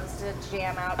just loves to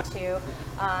jam out to.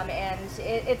 And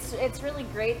it's really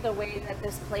great the way that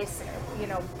this place,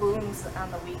 booms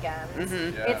on the weekends.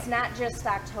 Yeah. It's not just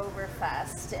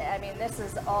Oktoberfest. I mean, this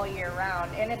is all year round.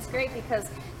 And it's great because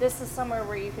this is somewhere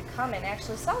where you could come and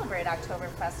actually celebrate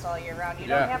Oktoberfest all year round. You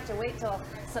Yeah. don't have to wait till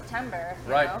September,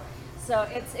 Right. So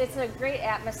it's a great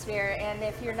atmosphere, and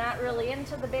if you're not really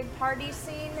into the big party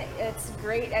scene, it's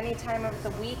great any time of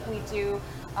the week. We do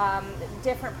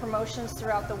different promotions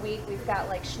throughout the week. We've got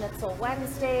like Schnitzel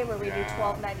Wednesday where we do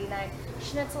 $12.99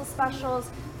 Schnitzel specials.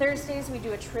 Thursdays we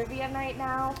do a trivia night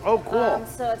now. Oh, cool.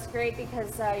 So it's great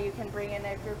because you can bring in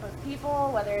a group of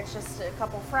people, whether it's just a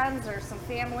couple friends or some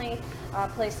family,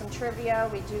 play some trivia.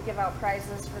 We do give out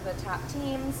prizes for the top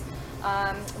teams.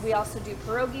 We also do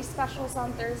pierogi specials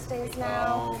on Thursdays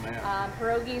now. Oh, man.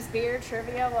 Pierogies, beer,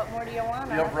 trivia. What more do you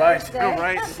want? on Yeah, a right. Thursday? Yeah,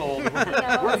 right. Sold.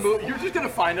 know, You're just gonna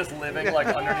find us living like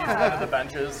underneath one of the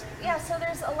benches. Yeah, so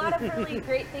there's a lot of really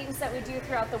great things that we do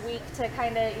throughout the week to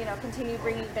kind of, continue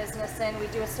bringing business in. We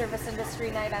do a service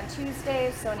industry night on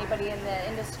Tuesdays, so anybody in the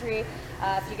industry,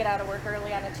 if you get out of work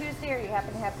early on a Tuesday or you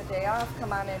happen to have the day off,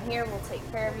 come on in here. We'll take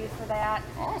care of you for that.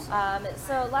 Awesome.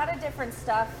 So a lot of different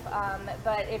stuff,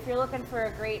 but if you're looking looking for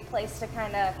a great place to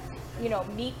kind of, you know,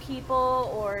 meet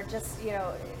people or just, you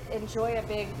know, enjoy a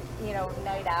big, you know,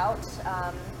 night out,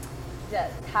 the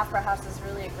Hofbrauhaus is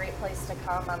really a great place to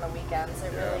come on the weekends.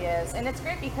 It really is. And it's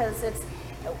great because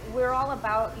we're all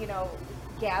about, you know,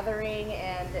 gathering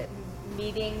and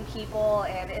meeting people,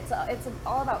 and it's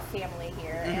all about family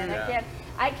here. And again,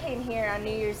 I came here on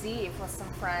New Year's Eve with some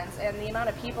friends, and the amount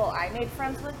of people I made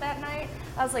friends with that night,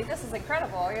 I was like, this is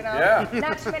incredible, you know? Yeah.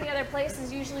 Not too many other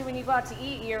places. Usually when you go out to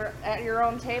eat, you're at your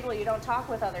own table, you don't talk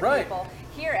with other people.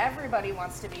 Here, everybody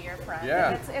wants to be your friend.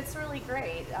 Yeah. And it's really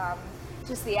great.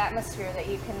 Just the atmosphere that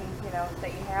you can, you know,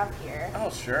 that you have here. Oh,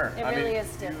 sure. It really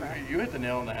is different. You hit the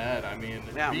nail on the head. I mean,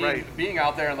 Yeah, being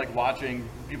out there and like watching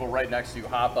people right next to you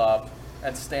hop up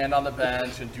and stand on the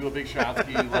bench and do a big shot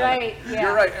ski. Like, Right, yeah.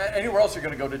 You're right. Anywhere else you're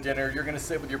going to go to dinner, you're going to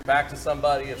sit with your back to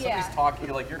somebody. If Yeah. somebody's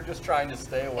talking, like you're just trying to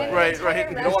stay away. And the Right, entire right.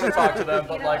 You don't want to talk to them, restaurant,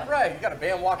 but you like, know, right, you got a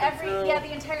band walking through. Yeah,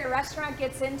 the entire restaurant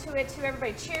gets into it too.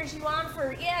 Everybody cheers you on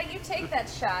for, yeah, you take that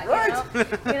shot. Right.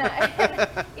 You know,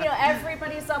 and, you know,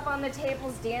 everybody's up on the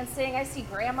tables dancing. I see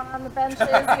grandma on the benches.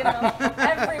 You know,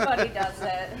 everybody does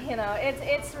it. You know,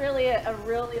 it's really a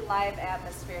really live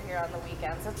atmosphere here on the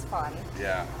weekends. It's fun.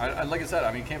 Yeah, like I said,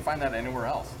 I mean, can't find that anywhere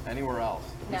else. Anywhere else.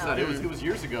 No. Said it was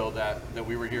years ago that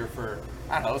we were here for,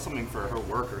 I don't know, something for her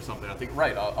work or something. I think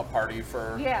a party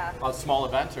for a small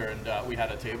eventer, and we had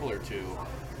a table or two,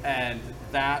 and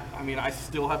that, I mean, I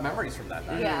still have memories from that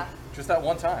night. Yeah. Just that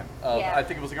one time. Yeah. I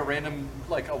think it was like a random,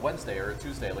 like a Wednesday or a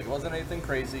Tuesday. Like it wasn't anything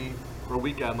crazy or a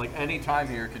weekend. Like any time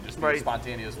here could just be a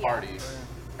spontaneous party.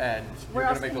 And Where you're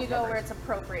else gonna make can you those go where memories. it's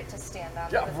appropriate to stand on?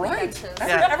 Yeah, the right. benches?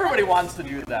 Yeah. Everybody wants to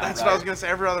do that. That's right? what I was gonna say.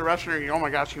 Every other restaurant, you go, oh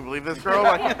my gosh, can you believe this girl?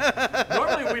 Like,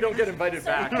 Normally we don't get invited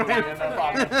back when we end up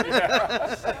on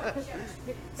yeah.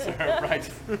 Sir, right.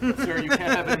 Sir, you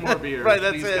can't have any more beer. Right,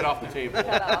 that's Please it. get off the table.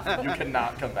 Cut off. You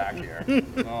cannot come back here.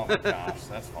 Oh my gosh,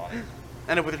 that's funny.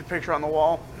 end up with your picture on the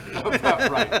wall.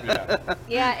 Right, yeah.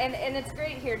 Yeah, and it's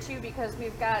great here too because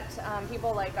we've got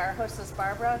people like our hostess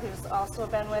Barbara, who's also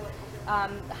been with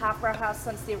Hofbrauhaus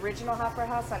since the original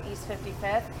Hofbrauhaus on East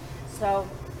 55th. So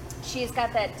she's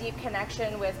got that deep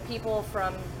connection with people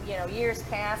from, you know, years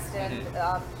past and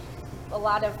a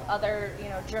lot of other, you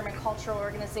know, German cultural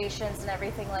organizations and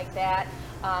everything like that.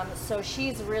 So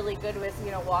she's really good with,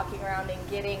 you know, walking around and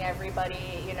getting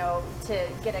everybody, you know, to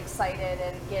get excited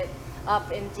and get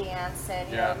up and dance and,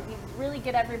 you know, really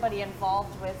get everybody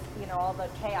involved with, you know, all the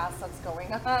chaos that's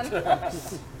going on,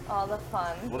 all the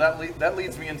fun. Well, that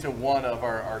leads me into one of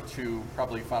our two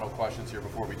probably final questions here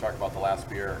before we talk about the last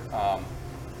beer.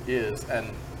 And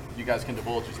you guys can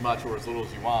divulge as much or as little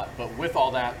as you want, but with all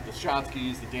that, the shot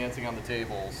skis, the dancing on the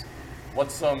tables,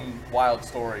 what's some wild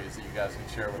stories that you guys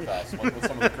can share with us? What's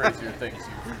some of the crazier things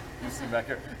you've seen back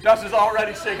here? Josh is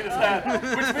already shaking his head,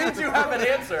 which means you have an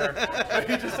answer, but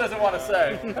he just doesn't want to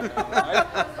say.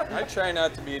 I try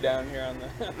not to be down here on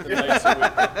the nights and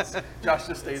weekends. Josh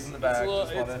just stays in the back.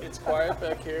 It's quiet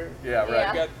back here. Yeah,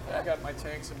 right. Yeah. I got my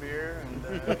tanks of beer and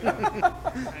you know,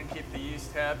 trying to keep the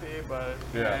yeast happy, but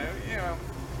you know,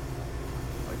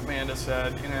 like Amanda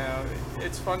said, you know,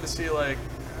 it's fun to see. Like,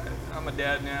 I'm a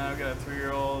dad now. I've got a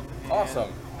 3-year-old. and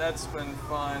Awesome. That's been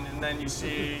fun, and then you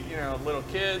see, you know, little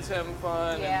kids having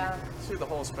fun. Yeah. And see the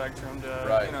whole spectrum to,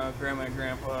 Right. you know, grandma and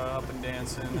grandpa up and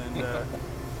dancing, and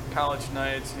college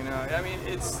nights. You know, I mean,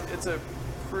 it's a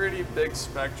pretty big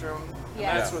spectrum. And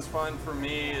Yeah. that's what's fun for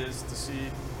me is to see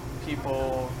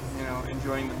people, you know,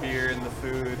 enjoying the beer and the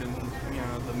food and, you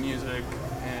know, the music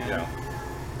and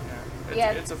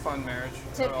it's a fun marriage.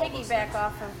 To for all those piggyback things.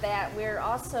 off of that, we're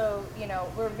also, you know,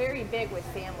 we're very big with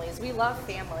families. We love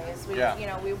families. We, you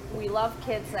know, we love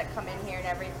kids that come in here and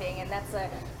everything. And that's a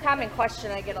common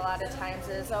question I get a lot of times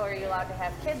is, oh, are you allowed to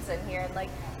have kids in here? And like,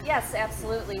 yes,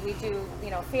 absolutely. We do, you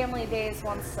know, family days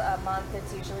once a month.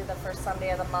 It's usually the first Sunday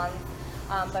of the month.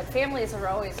 But families are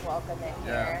always welcome in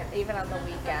here, even on the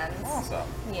weekends. Awesome.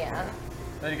 Yeah,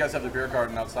 Then you guys have the beer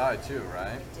garden outside too,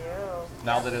 right? we do.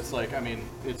 Now that it's like, I mean,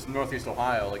 it's Northeast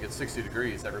Ohio, like it's 60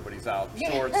 degrees, everybody's out,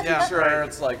 shorts, Yeah,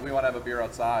 t-shirts, like we want to have a beer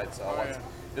outside. So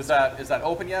Oh, is that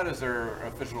open yet? Is there an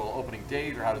official opening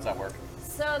date, or how does that work?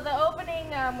 So the opening,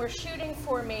 we're shooting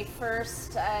for May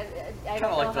 1st. I Kind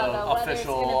don't of know like how the the weather's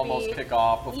official, gonna almost be.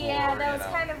 kickoff before. Yeah, that you was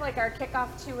know. kind of like our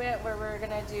kickoff to it, where we're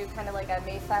gonna do kind of like a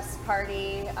Mayfest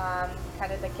party,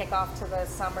 kind of the kickoff to the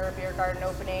summer beer garden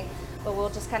opening. But we'll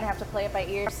just kind of have to play it by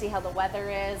ear, see how the weather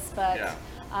is. But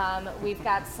we've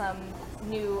got some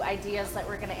new ideas that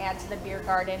we're going to add to the beer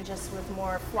garden, just with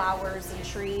more flowers and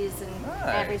trees and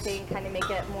everything, kind of make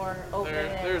it more open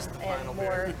There's the and final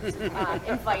more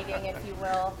inviting, if you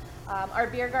will. Our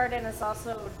beer garden is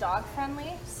also dog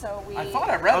friendly, so we I thought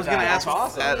I read I was that. going to ask That's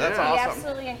awesome. that. That's we awesome.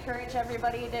 absolutely encourage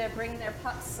everybody to bring their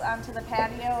pups onto the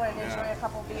patio and enjoy a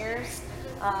couple beers.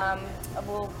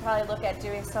 We'll probably look at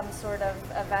doing some sort of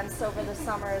events over the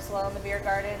summer as well in the beer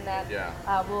garden that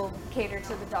will cater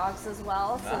to the dogs as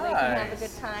well, so they can have a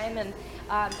good time, and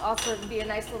also be a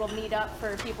nice little meetup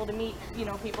for people to meet,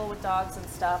 people with dogs and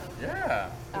stuff. Yeah.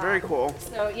 Very cool.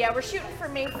 So yeah, we're shooting for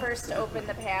May 1st to open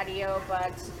the patio,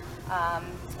 but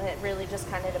it really just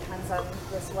kind of depends on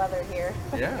this weather here.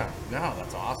 Yeah. No,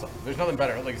 that's awesome. There's nothing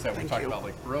better. Like I said, we talked about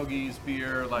like pierogies,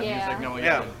 beer, live music. No,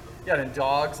 and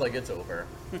dogs. Like it's over.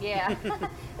 Yeah,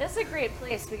 this is a great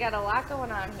place. We got a lot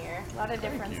going on here, a lot of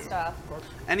different stuff.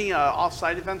 Any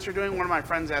off-site events you're doing? One of my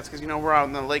friends asked, because we're out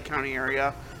in the Lake County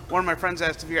area. One of my friends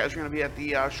asked if you guys are going to be at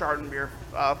the Chardon Beer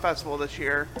Festival this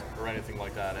year. Or anything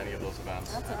like that, any of those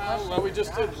events. That's a question. Well, we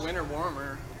just did Winter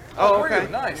Warmer. Oh, were okay. you?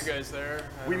 Nice. You guys there?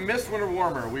 We missed Winter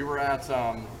Warmer. We were at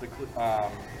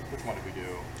which one did we do?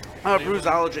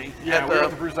 Bruisology. Yeah, we were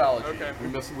at the Bruisology. Okay. We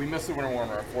missed the Winter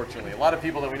Warmer, unfortunately. A lot of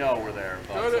people that we know were there.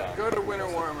 But, Go to Winter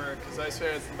Warmer, because I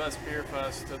say it's the best beer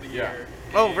fest of the year.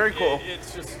 Oh, And very cool.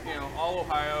 It's just all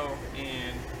Ohio,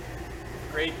 and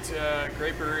great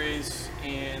breweries,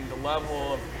 and the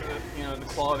level of the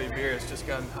quality of beer has just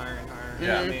gotten higher and higher.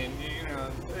 Yeah. I mean,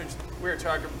 we were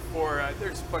talking before.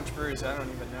 There's a bunch of breweries I don't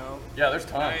even know. Yeah, there's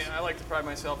tons. I like to pride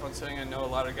myself on saying I know a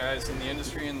lot of guys in the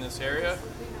industry in this area,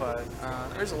 but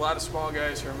there's a lot of small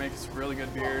guys who are making some really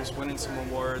good beers, winning some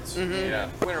awards. Yeah.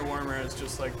 Winter Warmer is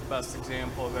just like the best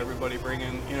example of everybody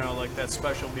bringing, like that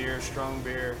special beer, strong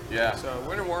beer. Yeah. So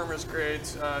Winter Warmer is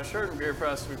great. Chardon Beer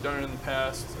Fest, we've done it in the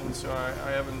past, and so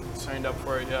I haven't signed up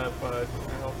for it yet, but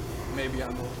I hope maybe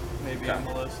on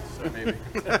the list. So. Maybe.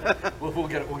 we'll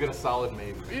get a solid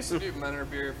maybe. We used to do Menor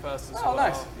Beer Fest as Oh, well.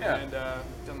 nice. Yeah. And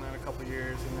done that a couple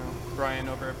years. Brian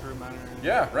over at Brew Menor.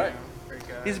 Yeah, right. Great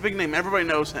guy. He's a big name. Everybody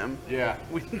knows him. Yeah.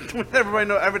 Everybody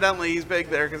know. Evidently, he's big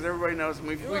there because everybody knows him.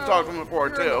 We've talked to him before we're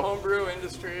in the too. homebrew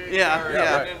industry. Yeah, we're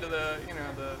yeah. getting into the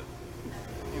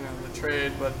the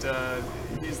trade, but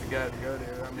he's the guy to go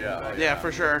to. I mean, Yeah,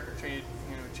 for sure.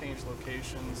 Change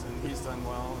locations, and he's done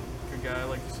well. And good guy,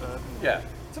 like you said. Yeah.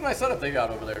 It's a nice setup they got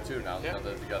over there too. Now Yeah.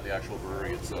 that you got the actual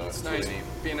brewery, it's It's really nice neat.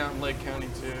 being out in Lake County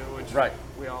too, which Right.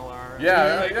 we all are.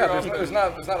 Yeah, I grew up there's in-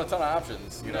 not a ton of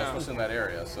options, No. especially in that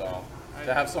area. So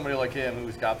to have somebody like him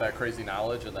who's got that crazy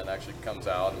knowledge and then actually comes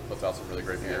out and puts out some really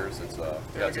great beers, it's good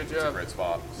it's a job. great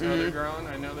spot. So they're growing.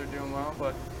 I know they're doing well,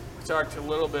 but we talked a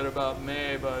little bit about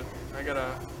May, but I got a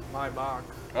my Bach.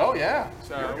 Oh yeah.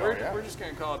 So Here we go, we're just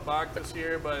gonna call it Bach this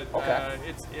year, but Okay.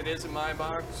 it is a my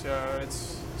Bach, so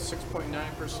it's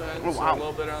 6.9%, Oh, so wow. a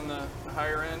little bit on the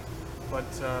higher end, but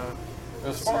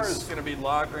As this far is as going to be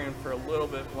lagering for a little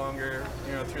bit longer,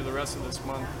 through the rest of this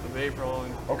month of April,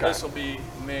 and Okay. this will be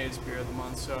May's beer of the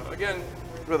month. So again,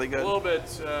 Really a good. little bit,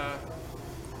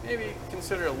 maybe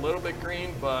consider a little bit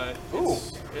green, but Ooh.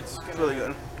 it's going Really to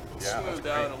good. Yeah, that's smooth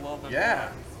out great. a little bit Yeah.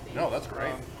 more. No, that's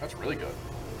great. That's really good.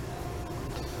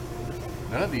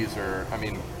 None of these are. I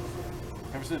mean,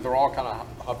 obviously they're all kind of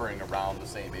hovering around the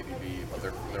same ABV, but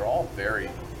they're all very.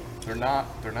 They're not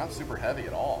super heavy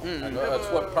at all. And that's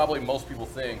what probably most people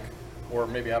think, or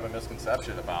maybe have a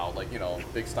misconception about, like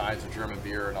big steins of German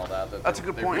beer and all that. That's a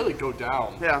good they point. Really go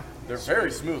down. Yeah. They're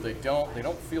very smooth. They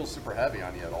don't feel super heavy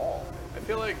on you at all. I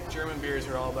feel like German beers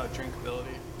are all about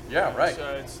drinkability. Yeah, right. So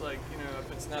it's like,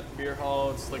 if it's not the beer hall,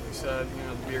 it's like you said,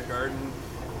 the beer garden.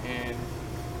 And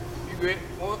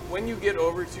when you get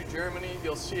over to Germany,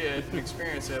 you'll see it and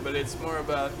experience it. But it's more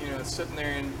about, sitting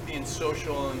there and being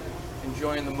social and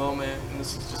enjoying the moment. And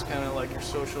this is just kind of like your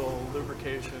social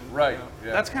lubrication. Right.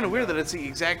 Yeah. That's kind of weird that it's the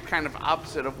exact kind of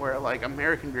opposite of where like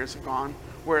American beers have gone,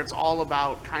 where it's all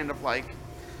about kind of like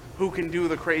who can do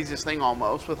the craziest thing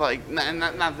almost with like, and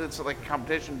not that it's like a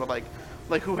competition, but like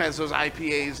who has those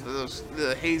IPAs,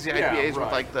 the hazy Yeah, IPAs with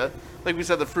right. like like we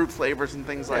said, the fruit flavors and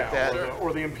things like that.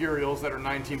 Or the Imperials that are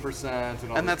 19%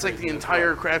 and all And that's like the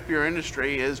entire craft beer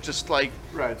industry is just like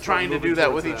Right, trying to moving do that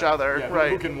towards with each other. Yeah, Right.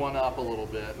 Who can one up a little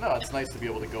bit? No, it's nice to be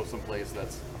able to go someplace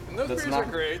that's. And those that's beers not,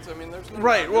 are great. I mean, there's no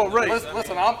Right, well, right.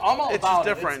 Listen, I'm all It's about just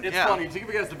it. different, It's yeah. funny to give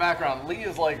you guys the background. Lee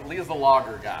is the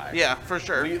lager guy. Yeah, for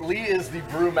sure. Lee is the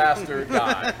brewmaster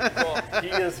guy. Well, he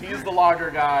is the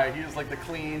lager guy. He is like the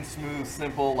clean, smooth,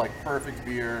 simple, like perfect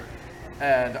beer.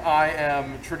 And I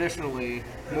am traditionally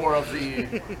more of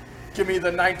the give me the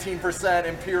 19%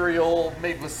 Imperial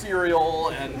made with cereal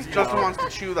and Justin wants to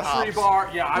chew the hops. Tree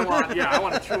bar. Yeah, I want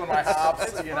to chew on my hops.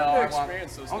 It's I fun to want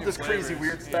experience those new this crazy flavors,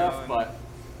 weird you stuff, know, and- but.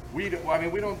 We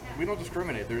don't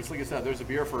discriminate. There's, like I said, there's a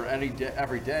beer for every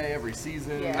day, every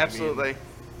season. Yeah. I mean, Absolutely.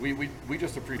 we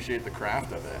just appreciate the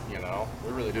craft of it, you know.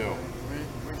 We really do.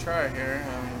 We try here.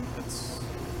 I mean,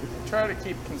 we try to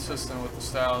keep consistent with the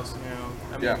styles, you know.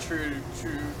 I mean, Yeah. true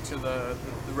to the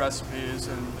recipes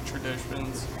and the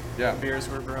traditions, Yeah. the beers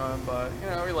we're brewing. But you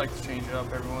know, we like to change it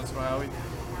up every once in a while. We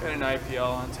had an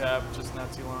IPL on tap just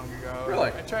not too long ago. Really?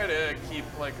 I try to keep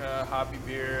like a hoppy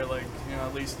beer, like you know,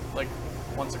 at least like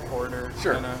once a quarter.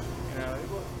 Sure. You know,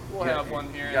 we'll Yeah, have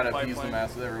one here. You gotta in the appease the pipeline.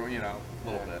 masses, everyone, you know, a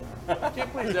little bit.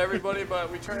 Can't please everybody, but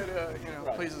we try to, you know,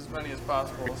 Right. please as many as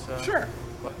possible. So. Sure.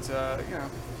 But you know,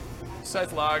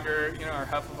 besides lager, you know, our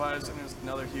Hefeweizen is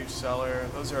another huge seller.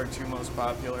 Those are our two most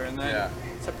popular. And then Yeah.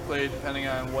 typically, depending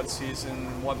on what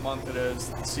season, what month it is,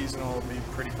 the seasonal will be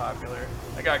pretty popular.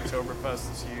 Like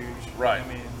Oktoberfest is huge. Right. I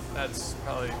mean, that's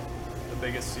probably the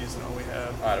biggest seasonal we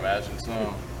have. I'd imagine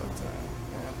so. But, yeah.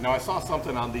 Now I saw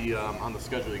something on the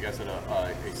schedule. You guys had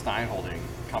a Steinholding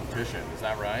competition. Is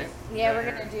that right? Yeah, we're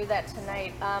gonna do that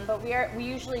tonight. But we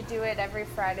usually do it every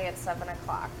Friday at 7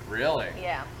 o'clock. Really?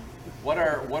 Yeah. What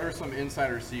are some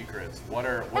insider secrets?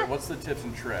 What's the tips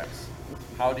and tricks?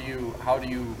 How do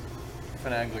you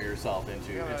finagle yourself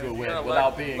into a win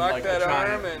without being lock like that a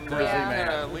arm giant and grizzly Yeah.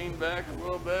 man? lean back a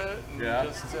little bit and Yeah.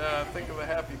 just think of a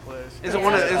happy place. Is it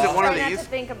one of Try one of not to these?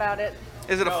 think about it.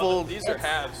 Is it a No, full? These are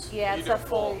halves. Yeah, You it's do a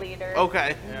full liter.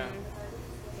 Okay. Yeah.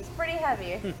 It's pretty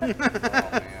heavy. Oh man,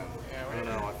 Yeah, I don't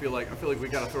know. I feel like we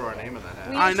gotta throw our name in the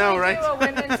We hat. I know, usually right? do a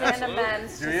women's and a Absolutely.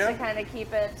 men's Do just you? to kind of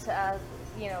keep it,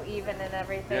 even and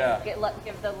everything. Yeah.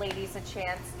 Give the ladies a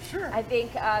chance. Sure. I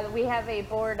think we have a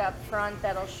board up front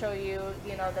that'll show you,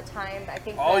 the time. I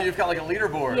think. Oh, you've got like a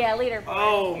leaderboard. Yeah, leaderboard.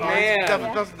 Oh, yeah. man.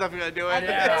 That's definitely gonna do it.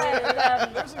 Yeah.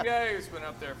 There's a guy who's been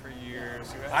up there for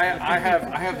years. Who I has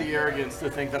have the arrogance to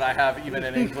think that I have even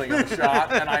an inkling of a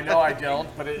shot, and I know I don't,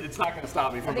 but it's not going to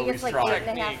stop me I from think at it's least like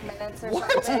trying. 8.5 minutes or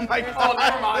What? something. Oh my Or God. Oh,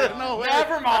 never mind. No way.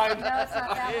 Never mind. No, it's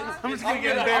not that long. I'm just gonna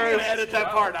get I'm gonna embarrassed. edit that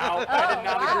part out. I did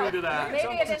not wow. agree to that.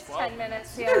 Maybe it is 12. 10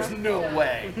 minutes. There's Yeah. no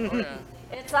way. Oh, yeah.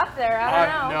 It's up there.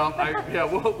 I don't know.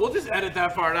 No, we'll just edit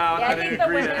that part out. Yeah, I I didn't think the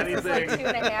agree to women's is like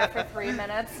anything. 2.5 or 3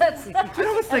 minutes. That's, I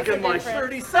was thinking like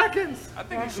 30 seconds. I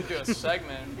think we should do a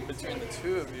segment between the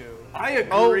two of you. I agree.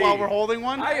 Oh, while we're holding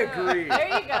one. I agree.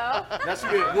 There you go. That's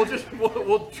good.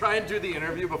 We'll try and do the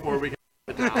interview before we get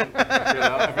it down.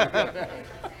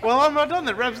 Well, I'm not done.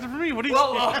 That wraps it for me. What do you?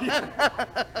 Well,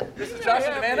 this is Josh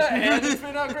and Amanda, and it's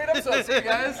been a great episode. See you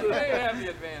guys. They have the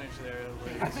advantage there.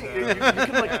 I think you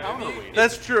can like counterweight.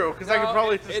 That's true, because I could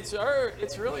probably just,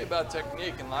 It's really about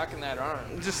technique and locking that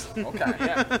arm. just Okay.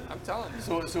 Yeah, I'm telling you.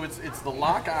 So it's the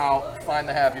lockout, find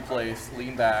the happy place,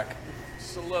 lean back,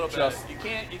 Just a little bit. Just- You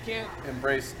can't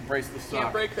embrace the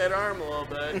suck. break that arm a little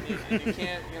bit. And you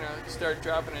can't, start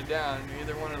dropping it down.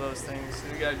 Either one of those things.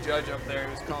 You got a judge up there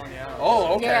who's calling you out.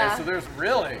 Oh, okay. Yeah. So there's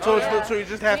really. so yeah. so you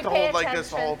just have We to pay hold like this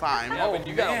the attention. whole time. Yeah, but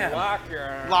you gotta man. lock your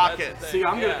arm. Lock That's it. the thing. See,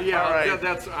 I'm gonna. Yeah, All right. yeah,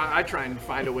 that's. I try and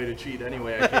find a way to cheat any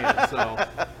way I can. So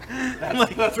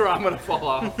that's where I'm gonna fall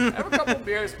off. Have a couple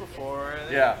beers before,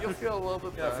 and Yeah. you'll feel a little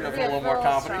bit I better. feel a Feel little more a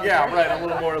little confident. stronger. Yeah, right. A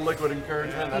little more liquid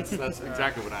encouragement. That's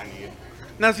exactly what I need.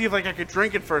 Now, see if like I could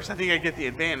drink it first. I think I get the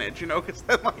advantage, because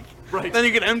then Right. then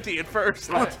you can empty it first.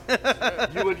 Right.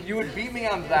 You would beat me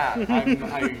on that.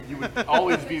 You would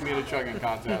always beat me in a chugging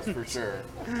contest for sure.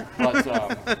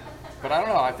 But I don't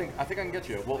know. I think I can get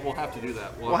you. We'll have to do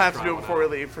that. We'll have to try do it one before we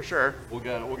out. leave for sure. We'll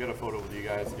get a photo with you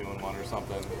guys doing one or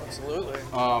something. Absolutely.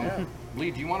 Lee,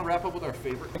 do you want to wrap up with our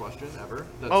favorite question ever?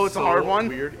 That's Oh, it's a so hard one?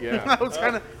 Weird. I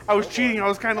Yeah. was cheating. I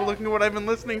was kind of looking at what I've been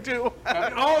listening to.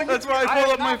 Oh, That's why I have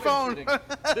pulled up my not been phone. cheating.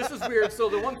 This is weird. So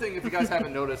the one thing, if you guys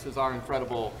haven't noticed, is our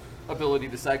incredible ability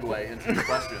to segue into the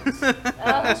questions.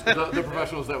 The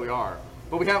professionals that we are.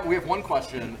 But we have one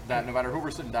question that no matter who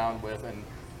we're sitting down with, and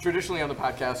traditionally on the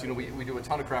podcast, we do a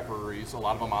ton of craft breweries, a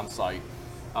lot of them on site.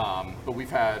 But we've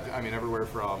had, everywhere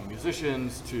from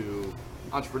musicians to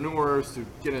entrepreneurs to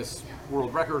Guinness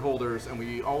World Record holders, and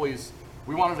we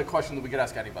wanted a question that we could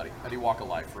ask anybody, any walk of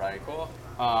life, right? Cool.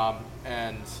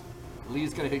 And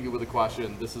Lee's gonna hit you with a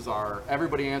question. This is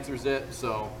everybody answers it,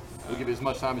 so we'll give you as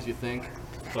much time as you think.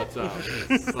 But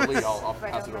Lee, I'll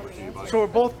pass it over to you, buddy. So we're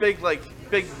both big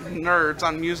nerds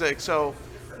on music. So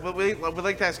what we'd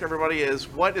like to ask everybody is,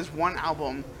 what is one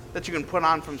album that you can put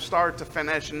on from start to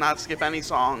finish and not skip any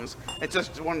songs? It's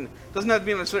just one. Doesn't have to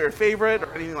be necessarily your favorite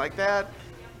or anything like that.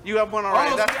 You have one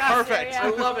already. Oh, That's yes. perfect. Yeah, I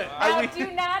love it. Now,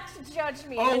 do not judge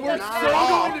me. Oh, It we're does so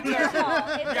not going to leave the judge beer hall.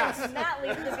 It Yes. does not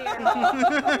leave the beer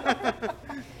hall.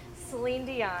 Celine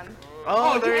Dion.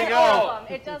 Oh, there you Any go.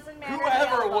 album. It doesn't matter. the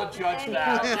Whoever album. would judge Any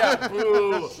that? album. Yeah,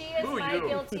 boo. She is Boo my you.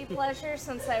 guilty pleasure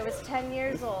since I was 10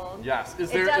 years old. Yes. Is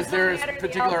It there does is there not a matter the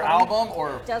particular album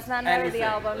or Does not matter anything? the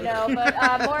album, no.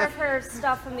 But more of her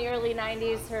stuff from the early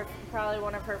 90s, probably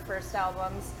one of her first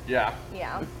albums. Yeah.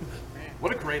 Yeah.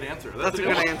 What a great answer. That's a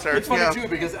good answer, It's funny yeah. too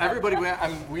because everybody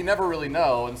we never really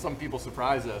know, and some people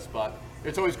surprise us, but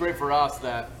it's always great for us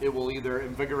that it will either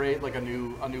invigorate like a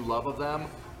new love of them,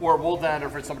 or we'll then,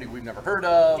 if it's somebody we've never heard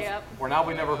of, Yep. or now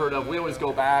we never heard of, we always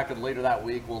go back and later that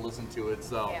week we'll listen to it.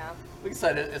 So, Yeah. like I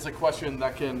said, it's a question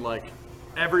that can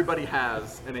everybody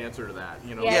has an answer to that.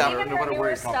 You know, Yeah, no even matter her where newer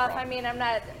you come stuff, from. I mean, I'm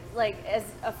not like as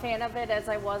a fan of it as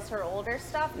I was her older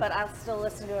stuff, but I'll still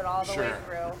listen to it all the way Sure.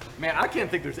 through. Man, I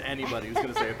can't think there's anybody who's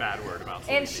going to say a bad word about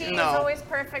Celine And she Dion. is No. always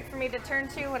perfect for me to turn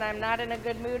to when I'm not in a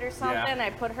good mood or something. I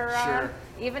put her Sure. on,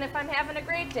 even if I'm having a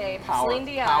great day. Power, Celine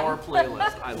Dion. power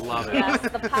playlist. I love it. Yes,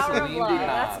 the power of Celine love. Dion.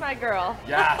 That's my girl.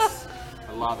 Yes.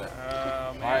 I love it.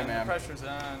 Man, All right, man. the pressure's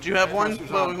on. Do you have one?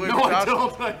 Pressure's Well, on. we No, were I Josh-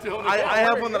 don't. I don't. I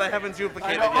have one that I haven't I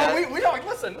duplicated know. yet. Oh, we don't.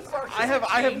 Listen, this is our show. I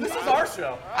have- This is our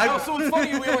show. I know. So it's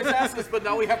funny we always ask this, but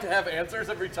now we have to have answers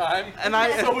every time. And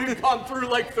I- so we've gone through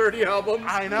like 30 albums.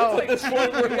 I know. At this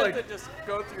point, we're You have like, to just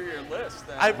go through your list.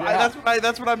 Then.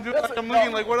 That's what I'm doing. That's- I'm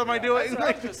looking like, what am I doing? So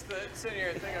I'm just sitting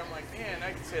here thinking, I'm like, man,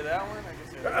 I can say that one. I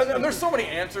can say that. and there's so many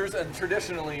answers, and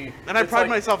traditionally. And I it's pride like,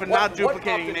 myself in what- not what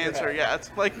duplicating popped an in your answer head? yet.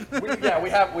 Like,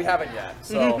 We haven't yet.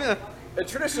 So, and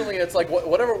traditionally, it's like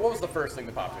whatever. What was the first thing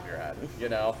that popped in your head? You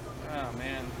know. Oh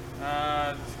man.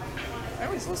 I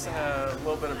always listen to a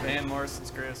little bit of Van Morrison's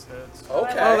greatest hits.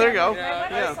 Okay. oh, there you go. Yeah,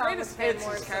 My his song greatest was Van hits is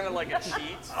Morrison. kind of like a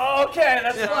cheat. Okay,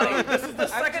 that's funny. This is the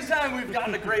second time we've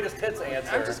gotten the greatest hits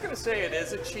answer. I'm just gonna say it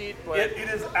is a cheat, but It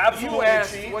is absolutely you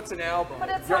asked cheap. what's an album. But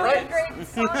it's You're all right. the great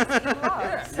songs that you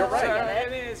love. So you're right. I So, get I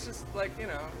it. mean, it's just like, you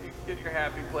get your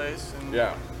happy place and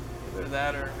Yeah. either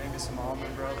that or maybe some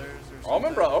Allman Brothers or something.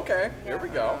 Allman Bro. Okay, here we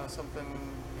go. Something,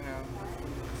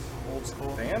 old school.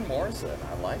 Van Morrison.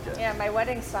 I like it. Yeah, my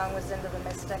wedding song was Into the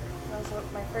Mystic. That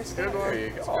was my first dance. There you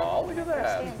go. Oh, look at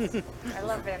that. First dance. I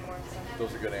love Van Morrison.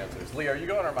 Those are good answers. Lee, are you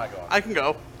going or am I going? I can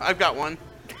go. I've got one.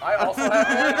 I also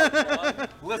have one.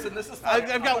 Listen, this is funny.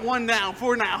 I've got one now,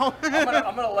 for now.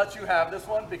 I'm gonna let you have this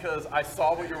one because I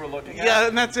saw what you were looking at. Yeah,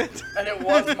 and that's it. And it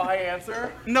was my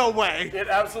answer. No way. It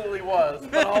absolutely was.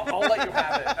 But I'll let you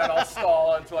have it, and I'll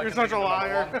stall until I You're can such think a of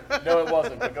another liar. one. No, it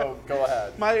wasn't. But go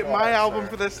ahead. My Go ahead, album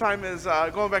sir. for this time is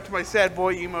going back to my sad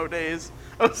boy emo days.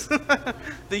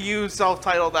 The Used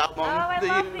self-titled album. Oh, I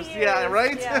love the Used. Yeah,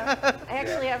 right? Yeah. I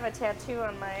actually have a tattoo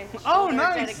on my shoulder. Oh,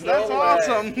 nice. dedicated That's to it.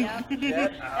 awesome. Yeah.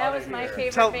 Get That outta was my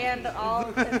here. favorite band all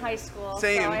in high school.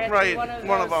 Same, so I had to be right, one of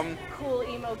one of those them. cool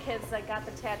emo kids that got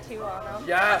the tattoo on them.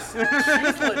 Yes,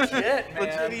 she's legit, man.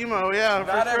 Legit emo, yeah, Not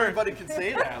for sure. everybody can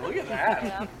say that. Look at that.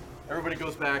 Yeah. Everybody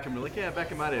goes back and we're like, yeah,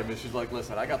 back in my day. And she's like,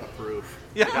 listen, I got the proof.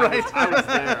 Yeah, right. I was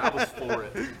there. I was for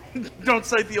it. Don't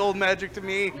cite the old magic to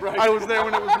me. Right. I was there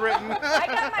when it was written. I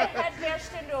got my head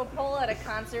bashed into a pole at a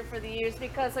concert for the Used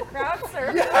because a crowd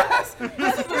surfer. Yes,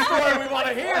 this is the story we want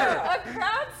to hear. A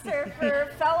crowd surfer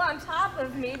fell on top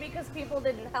of me because people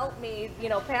didn't help me,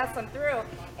 pass them through,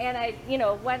 and I,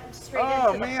 went straight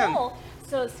Oh, into the man. pole.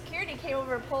 So security came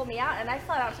over and pulled me out, and I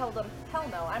flat out told them, "Hell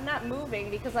no, I'm not moving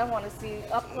because I want to see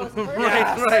up close and personal." Right, They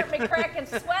right. started me cracking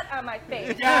sweat on my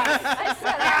face. Yes. I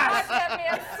said, "I want that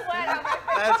man's sweat on my face."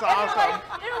 That's And awesome.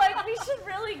 They're like, "We should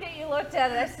really get you looked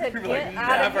at." And I said, You're "Get like,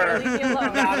 out of never. here, leave me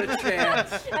alone." Not a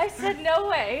chance. I said, "No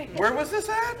way." Where was this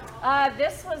at?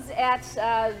 This was at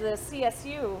the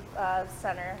CSU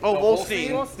Center. Oh, Wolstein. Wolstein.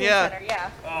 Wolstein Yeah. Center, yeah.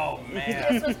 Oh, man.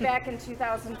 This was back in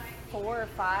 2004 or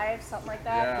 5, something like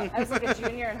that. Yeah. I was like a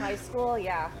junior in high school,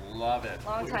 yeah. Love it.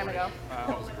 Long time ago. That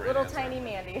was a great Little answer. tiny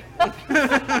Mandy.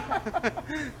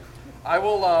 I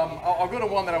will. I'll go to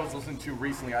one that I was listening to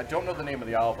recently. I don't know the name of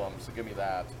the album, so give me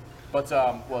that. But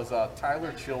was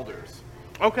Tyler Childers.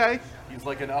 Okay. He's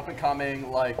like an up and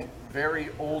coming, like very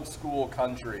old school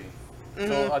country.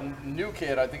 So a new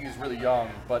kid, I think he's really young,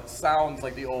 but sounds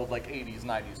like the old like 80s,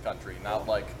 90s country, not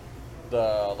like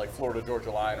the Florida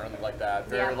Georgia Line or anything like that.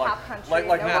 Very Yeah, like pop country,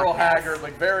 like no Merle gas. Haggard,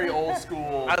 like very old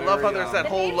school. I love how very, there's that The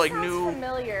whole name like sounds new.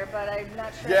 familiar, but I'm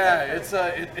not sure. Yeah, if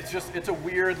I've it's a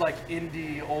weird like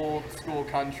indie old school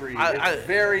country. I- It's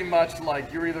very much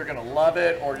like you're either gonna love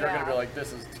it or you're Yeah. gonna be like,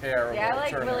 this is terrible. Yeah, I like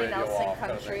Turn the Willie radio Nelson off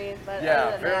kind of country, thing. but yeah,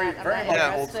 other than very that, I'm very not much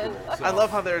old interested. school. So. I love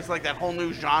how there's like that whole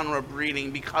new genre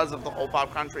breeding because of the whole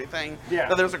pop country thing. Yeah.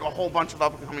 That there's like a whole bunch of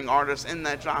up and coming artists in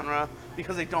that genre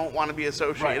because they don't want to be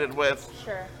associated Right. with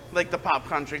Sure. like the pop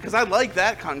country. Because I like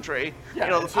that country. Yeah, you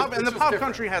know, the it's pop just- and it's the just pop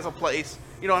different. country has a place.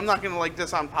 You know, I'm not gonna like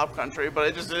this on pop country, but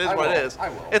it is I what will. it is. I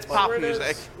will. It's But pop where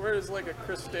music. Where does like a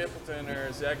Chris Stapleton or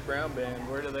a Zach Brown band?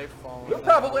 Where do they fall? They're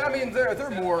probably. I mean, they're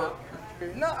more.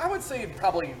 No, I would say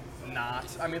probably not.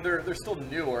 I mean, they're still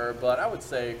newer, but I would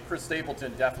say Chris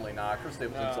Stapleton definitely not. Chris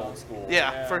Stapleton's No. old school.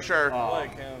 Yeah, for sure. I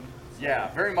like him.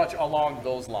 Yeah, very much along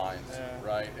those lines, Yeah.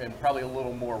 right? And probably a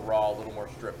little more raw, a little more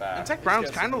stripped back. And Zach Brown's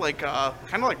got kind of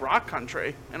like rock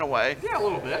country in a way. Yeah, a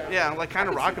little bit. Yeah, like kind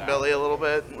of I can see that. rockabilly a little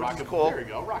bit, which is cool. There you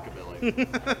go, rockabilly.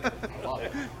 I love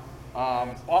it.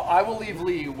 Well, I will leave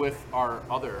Lee with our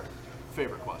other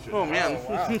favorite question. Oh man.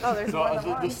 Oh, wow. Oh, there's So more than the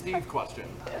one. Steve question.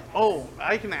 Oh,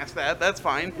 I can ask that. That's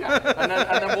fine. Yeah, and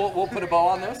then we'll put a bow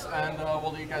on this, and we'll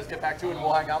let you guys get back to it, and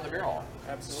we'll hang out in the beer hall.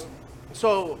 Absolutely.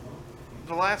 So,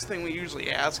 the last thing we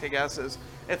usually ask, I guess, is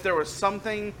if there was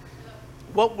something,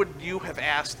 what would you have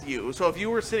asked you? So, if you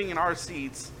were sitting in our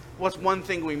seats, what's one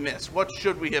thing we missed? What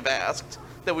should we have asked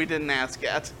that we didn't ask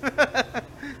yet? What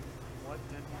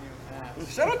did you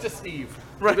ask? Shout out to Steve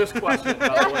for Right. this question,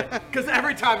 by the way, because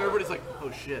every time everybody's like,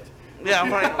 "Oh shit." Yeah,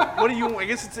 right. What do you? I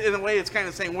guess it's in a way, it's kind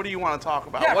of saying, what do you want to talk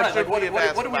about? Yeah, what right. should Like, we have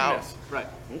asked what do we about? miss? Right.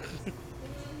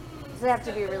 Does it have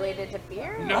to be related to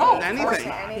beer? No, Or anything.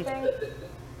 to anything?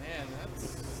 Man,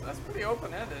 that's pretty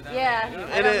open-ended. I Yeah, mean,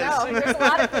 I It don't is. know. There's a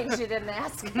lot of things you didn't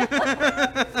ask. I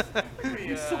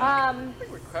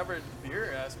think we covered the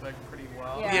beer aspect pretty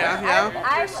well. Yeah. Yeah. You're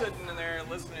I'm- sitting in there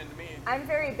listening to me. I'm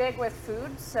very big with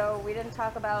food, so we didn't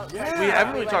talk about. Yeah. like, We what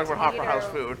haven't really like talked to about Hopper eat House or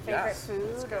food. Favorite Yes,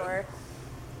 that's food or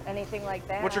anything like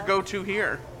that. What's your go-to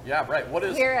here? Yeah, right. What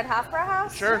is? Here at Hofbrau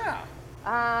House? Sure.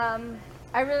 Yeah.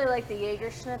 I really like the Jaeger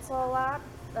Schnitzel a lot.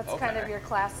 That's kind of Okay. your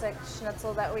classic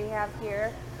schnitzel that we have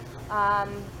here.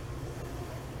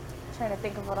 Trying to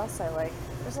think of what else I like.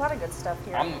 There's a lot of good stuff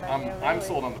here on the menu. I'm really.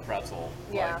 sold on the pretzel.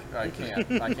 Yeah. Like,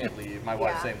 I can't leave. My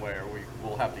wife's Yeah. same way.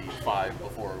 We'll have to eat 5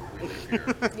 before we leave here.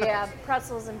 Yeah,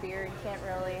 pretzels and beer, you can't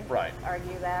really Right.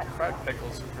 argue that. Fried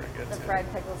pickles are pretty good The too.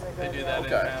 fried pickles are They good. do yeah. that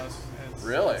Okay. in-house.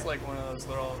 Really? It's like one of those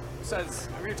little. Besides,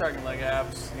 if you're talking like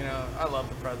apps, you know, I love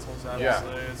the pretzels.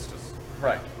 Obviously, it's just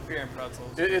Right. beer and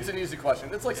pretzels. It's an easy question.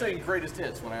 It's like saying greatest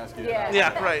hits when I ask you. Yeah.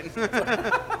 Yeah, right.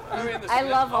 I mean, I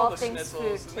love all the things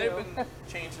schnitzels, food, They've too. been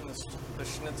changing the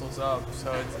schnitzels up,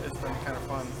 so it's been kind of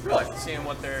fun. Really? Seeing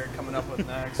what they're coming up with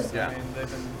next. Yeah. I mean, they've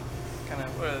been kind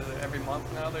of, what is it, every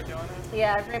month now they're doing it?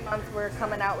 Yeah, every month we're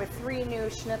coming out with 3 new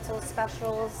schnitzel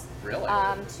specials. Really?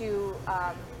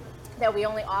 That we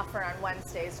only offer on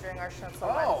Wednesdays during our Schnitzel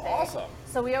Oh, Wednesday. awesome.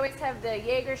 So we always have the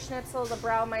Jaeger Schnitzel, the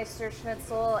Braumeister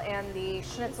Schnitzel, and the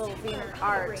Schnitzel Wiener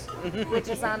Art, which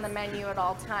is on the menu at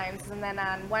all times. And then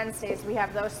on Wednesdays we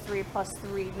have those 3 plus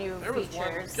 3 new There was one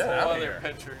features. Get out of other here.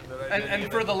 picture that I didn't And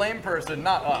even- for the lame person,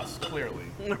 not us, clearly.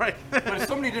 Right. But if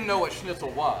somebody didn't know what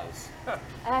schnitzel was,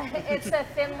 It's a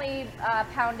thinly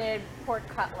pounded pork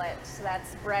cutlet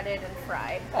that's breaded and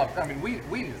fried. oh, I mean, we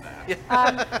knew that.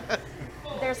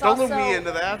 There's Don't also loop me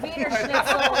into that. Wiener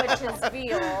Schnitzel, which is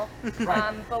veal,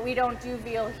 but we don't do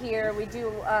veal here. We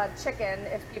do chicken.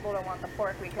 If people don't want the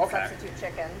pork, we can Okay. substitute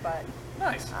chicken. But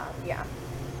Nice. yeah,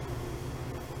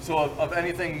 So of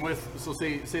anything with, so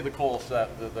say the Kolsch that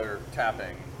they're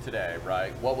tapping today,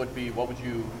 right? What would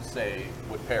you say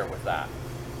would pair with that?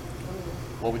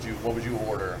 What would you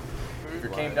order if you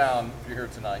came down, if you're here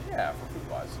tonight? Yeah, for food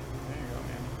wise. There you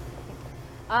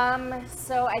go, man.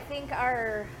 so I think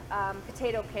our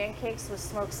potato pancakes with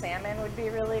smoked salmon would be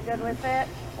really good with it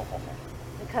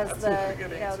because That's the a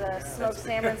good you know answer, the yeah. smoked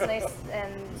salmon's nice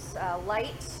and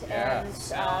light Yeah. and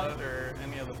Salad or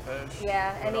any of the fish.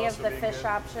 yeah, would any of also the be fish good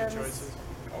options. choices.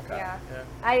 Okay. Yeah.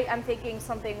 Yeah. I'm thinking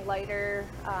something lighter,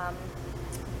 Definitely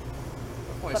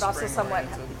but also spring somewhat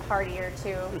oriented. heartier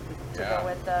too to Yeah. go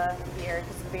with the beer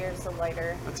because the beer is a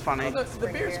lighter. That's funny. Well, the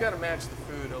Spring beer's beer. got to match the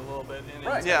food a little bit in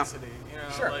Right. Yeah. intensity. You know,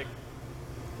 Sure. like,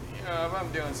 you know, if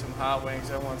I'm doing some hot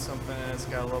wings, I want something that's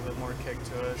got a little bit more kick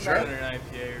to it, Sure. rather than an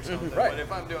IPA or something. Right. But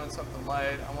if I'm doing something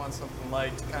light, I want something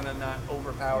light to kind of not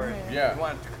overpower it. Yeah. I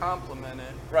want it to complement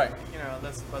it. Right. You know,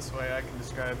 that's the best way I can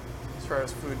describe as far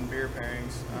as food and beer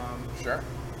pairings. Sure.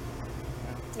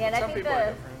 Yeah, and I Some think people are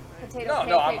the different. potato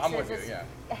No, I'm pancakes with are you, just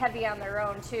yeah. heavy on their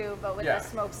own too, but with Yeah. the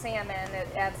smoked salmon, it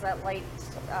adds that light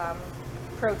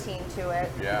protein to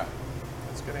it. Yeah.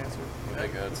 That's a good answer. I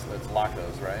think it's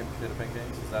lactose, right? Potato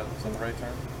pancakes. Is that the right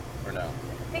term? Or no?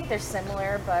 I think they're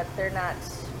similar, but they're not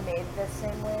made the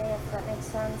same way, if that makes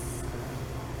sense.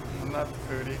 I'm not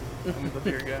the foodie. I'm the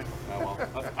beer guy. Oh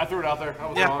well. I threw it out there. I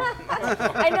was Yeah. wrong.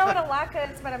 I know what a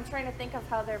latke is, but I'm trying to think of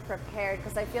how they're prepared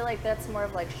because I feel like that's more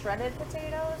of like shredded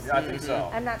potatoes. Yeah, I think so.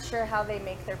 I'm not sure how they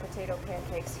make their potato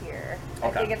pancakes here. I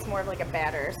Okay. think it's more of like a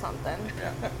batter or something.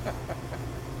 Yeah.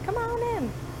 Come on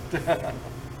in.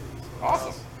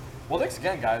 Awesome. Well, thanks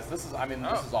again, guys. This is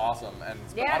awesome. And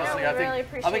Yeah, no, honestly, we I think really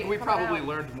appreciate we you coming probably out.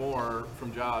 learned more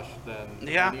from Josh than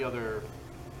Yeah. any other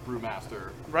brewmaster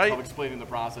Right. of explaining the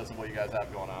process and what you guys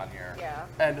have going on here. Yeah.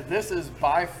 And this is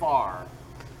by far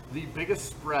the biggest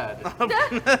spread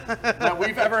that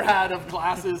we've ever had of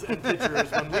glasses and pitchers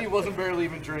when Lee wasn't barely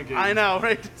even drinking. I know,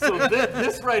 right? So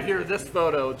this right here, this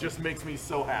photo just makes me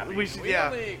so happy. We should, We yeah.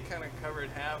 only kind of covered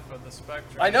half of the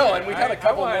spectrum. I know, and we got a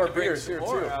couple wanted more to bring beers some here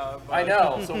more too. out, but- I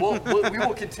know, so we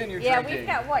will continue Yeah, drinking. we've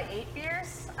got what, 8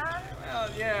 beers on? Well,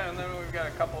 yeah, and then we've got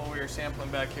a couple we were sampling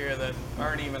back here that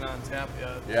aren't even on tap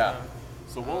yet. Yeah.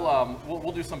 So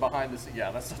we'll do some behind the scenes.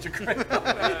 Yeah, that's such a great.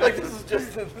 Like this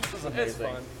is amazing.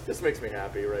 fun. This makes me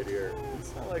happy right here.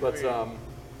 It's not like But we,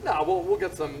 no, we'll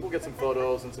get some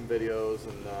photos and some videos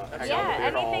and hang out Yeah,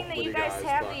 in the beer hall anything that with you guys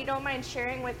have but- that you don't mind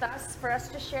sharing with us for us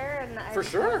to share, and I'm For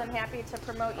sure. more than happy to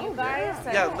promote you Oh, guys. yeah.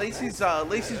 and- Yeah,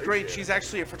 Lacey's great. She's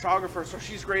actually a photographer, so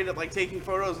she's great at like taking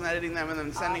photos and editing them and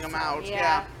then sending them Awesome. out.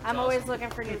 Yeah, I'm always looking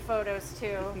for new photos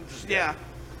too. Yeah.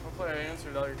 hopefully I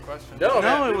answered all your questions. No,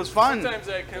 No, man, it was fun. Sometimes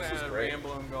I kind This was of great.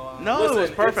 ramble and go on. No, it was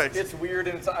perfect. It's weird,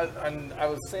 and I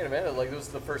was saying to Amanda, like, this is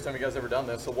the first time you guys ever done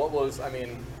this. So what was? I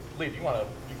mean, Lee, you can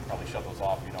probably shut those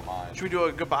off if you don't mind. Should we do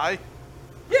a goodbye?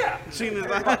 Yeah. Seeing as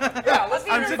Yeah, let's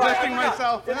I'm suggesting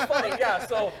myself. It's funny, yeah.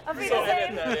 So, I'll be so the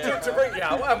same. to bring,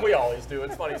 yeah, well, we always do.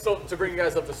 It's funny. So to bring you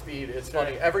guys up to speed, it's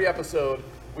funny. Every episode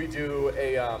we do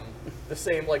the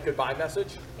same like goodbye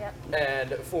message. Yep.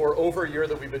 And for over a year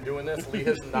that we've been doing this, Lee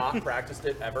has not practiced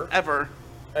it ever. Ever.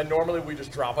 And normally we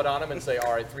just drop it on him and say,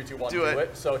 all right, 3, 2, 1, Do do it.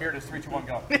 it. So here it is, 3, 2, 1,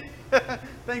 go.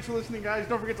 Thanks for listening, guys.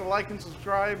 Don't forget to like and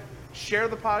subscribe. Share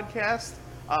the podcast.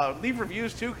 Leave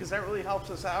reviews too, because that really helps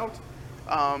us out.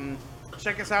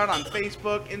 Check us out on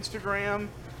Facebook, Instagram.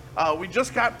 We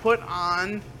just got put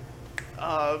on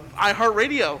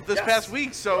iHeartRadio this Yes. past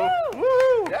week, so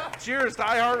woo! Yeah. Cheers to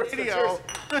iHeartRadio.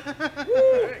 Hey,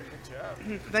 good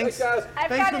job. Thanks, guys. I've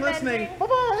Thanks got for an listening. ending. Bye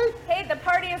bye. Hey, the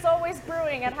party is always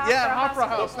brewing at Hofstra Yeah, Hofstra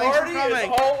House. Thanks for Party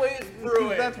coming. is always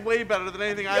brewing. That's way better than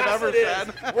anything I've Yes, ever it is.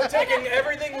 said. We're taking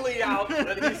everything Lee out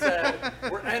that he said.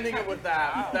 We're ending it with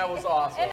that. That was awesome.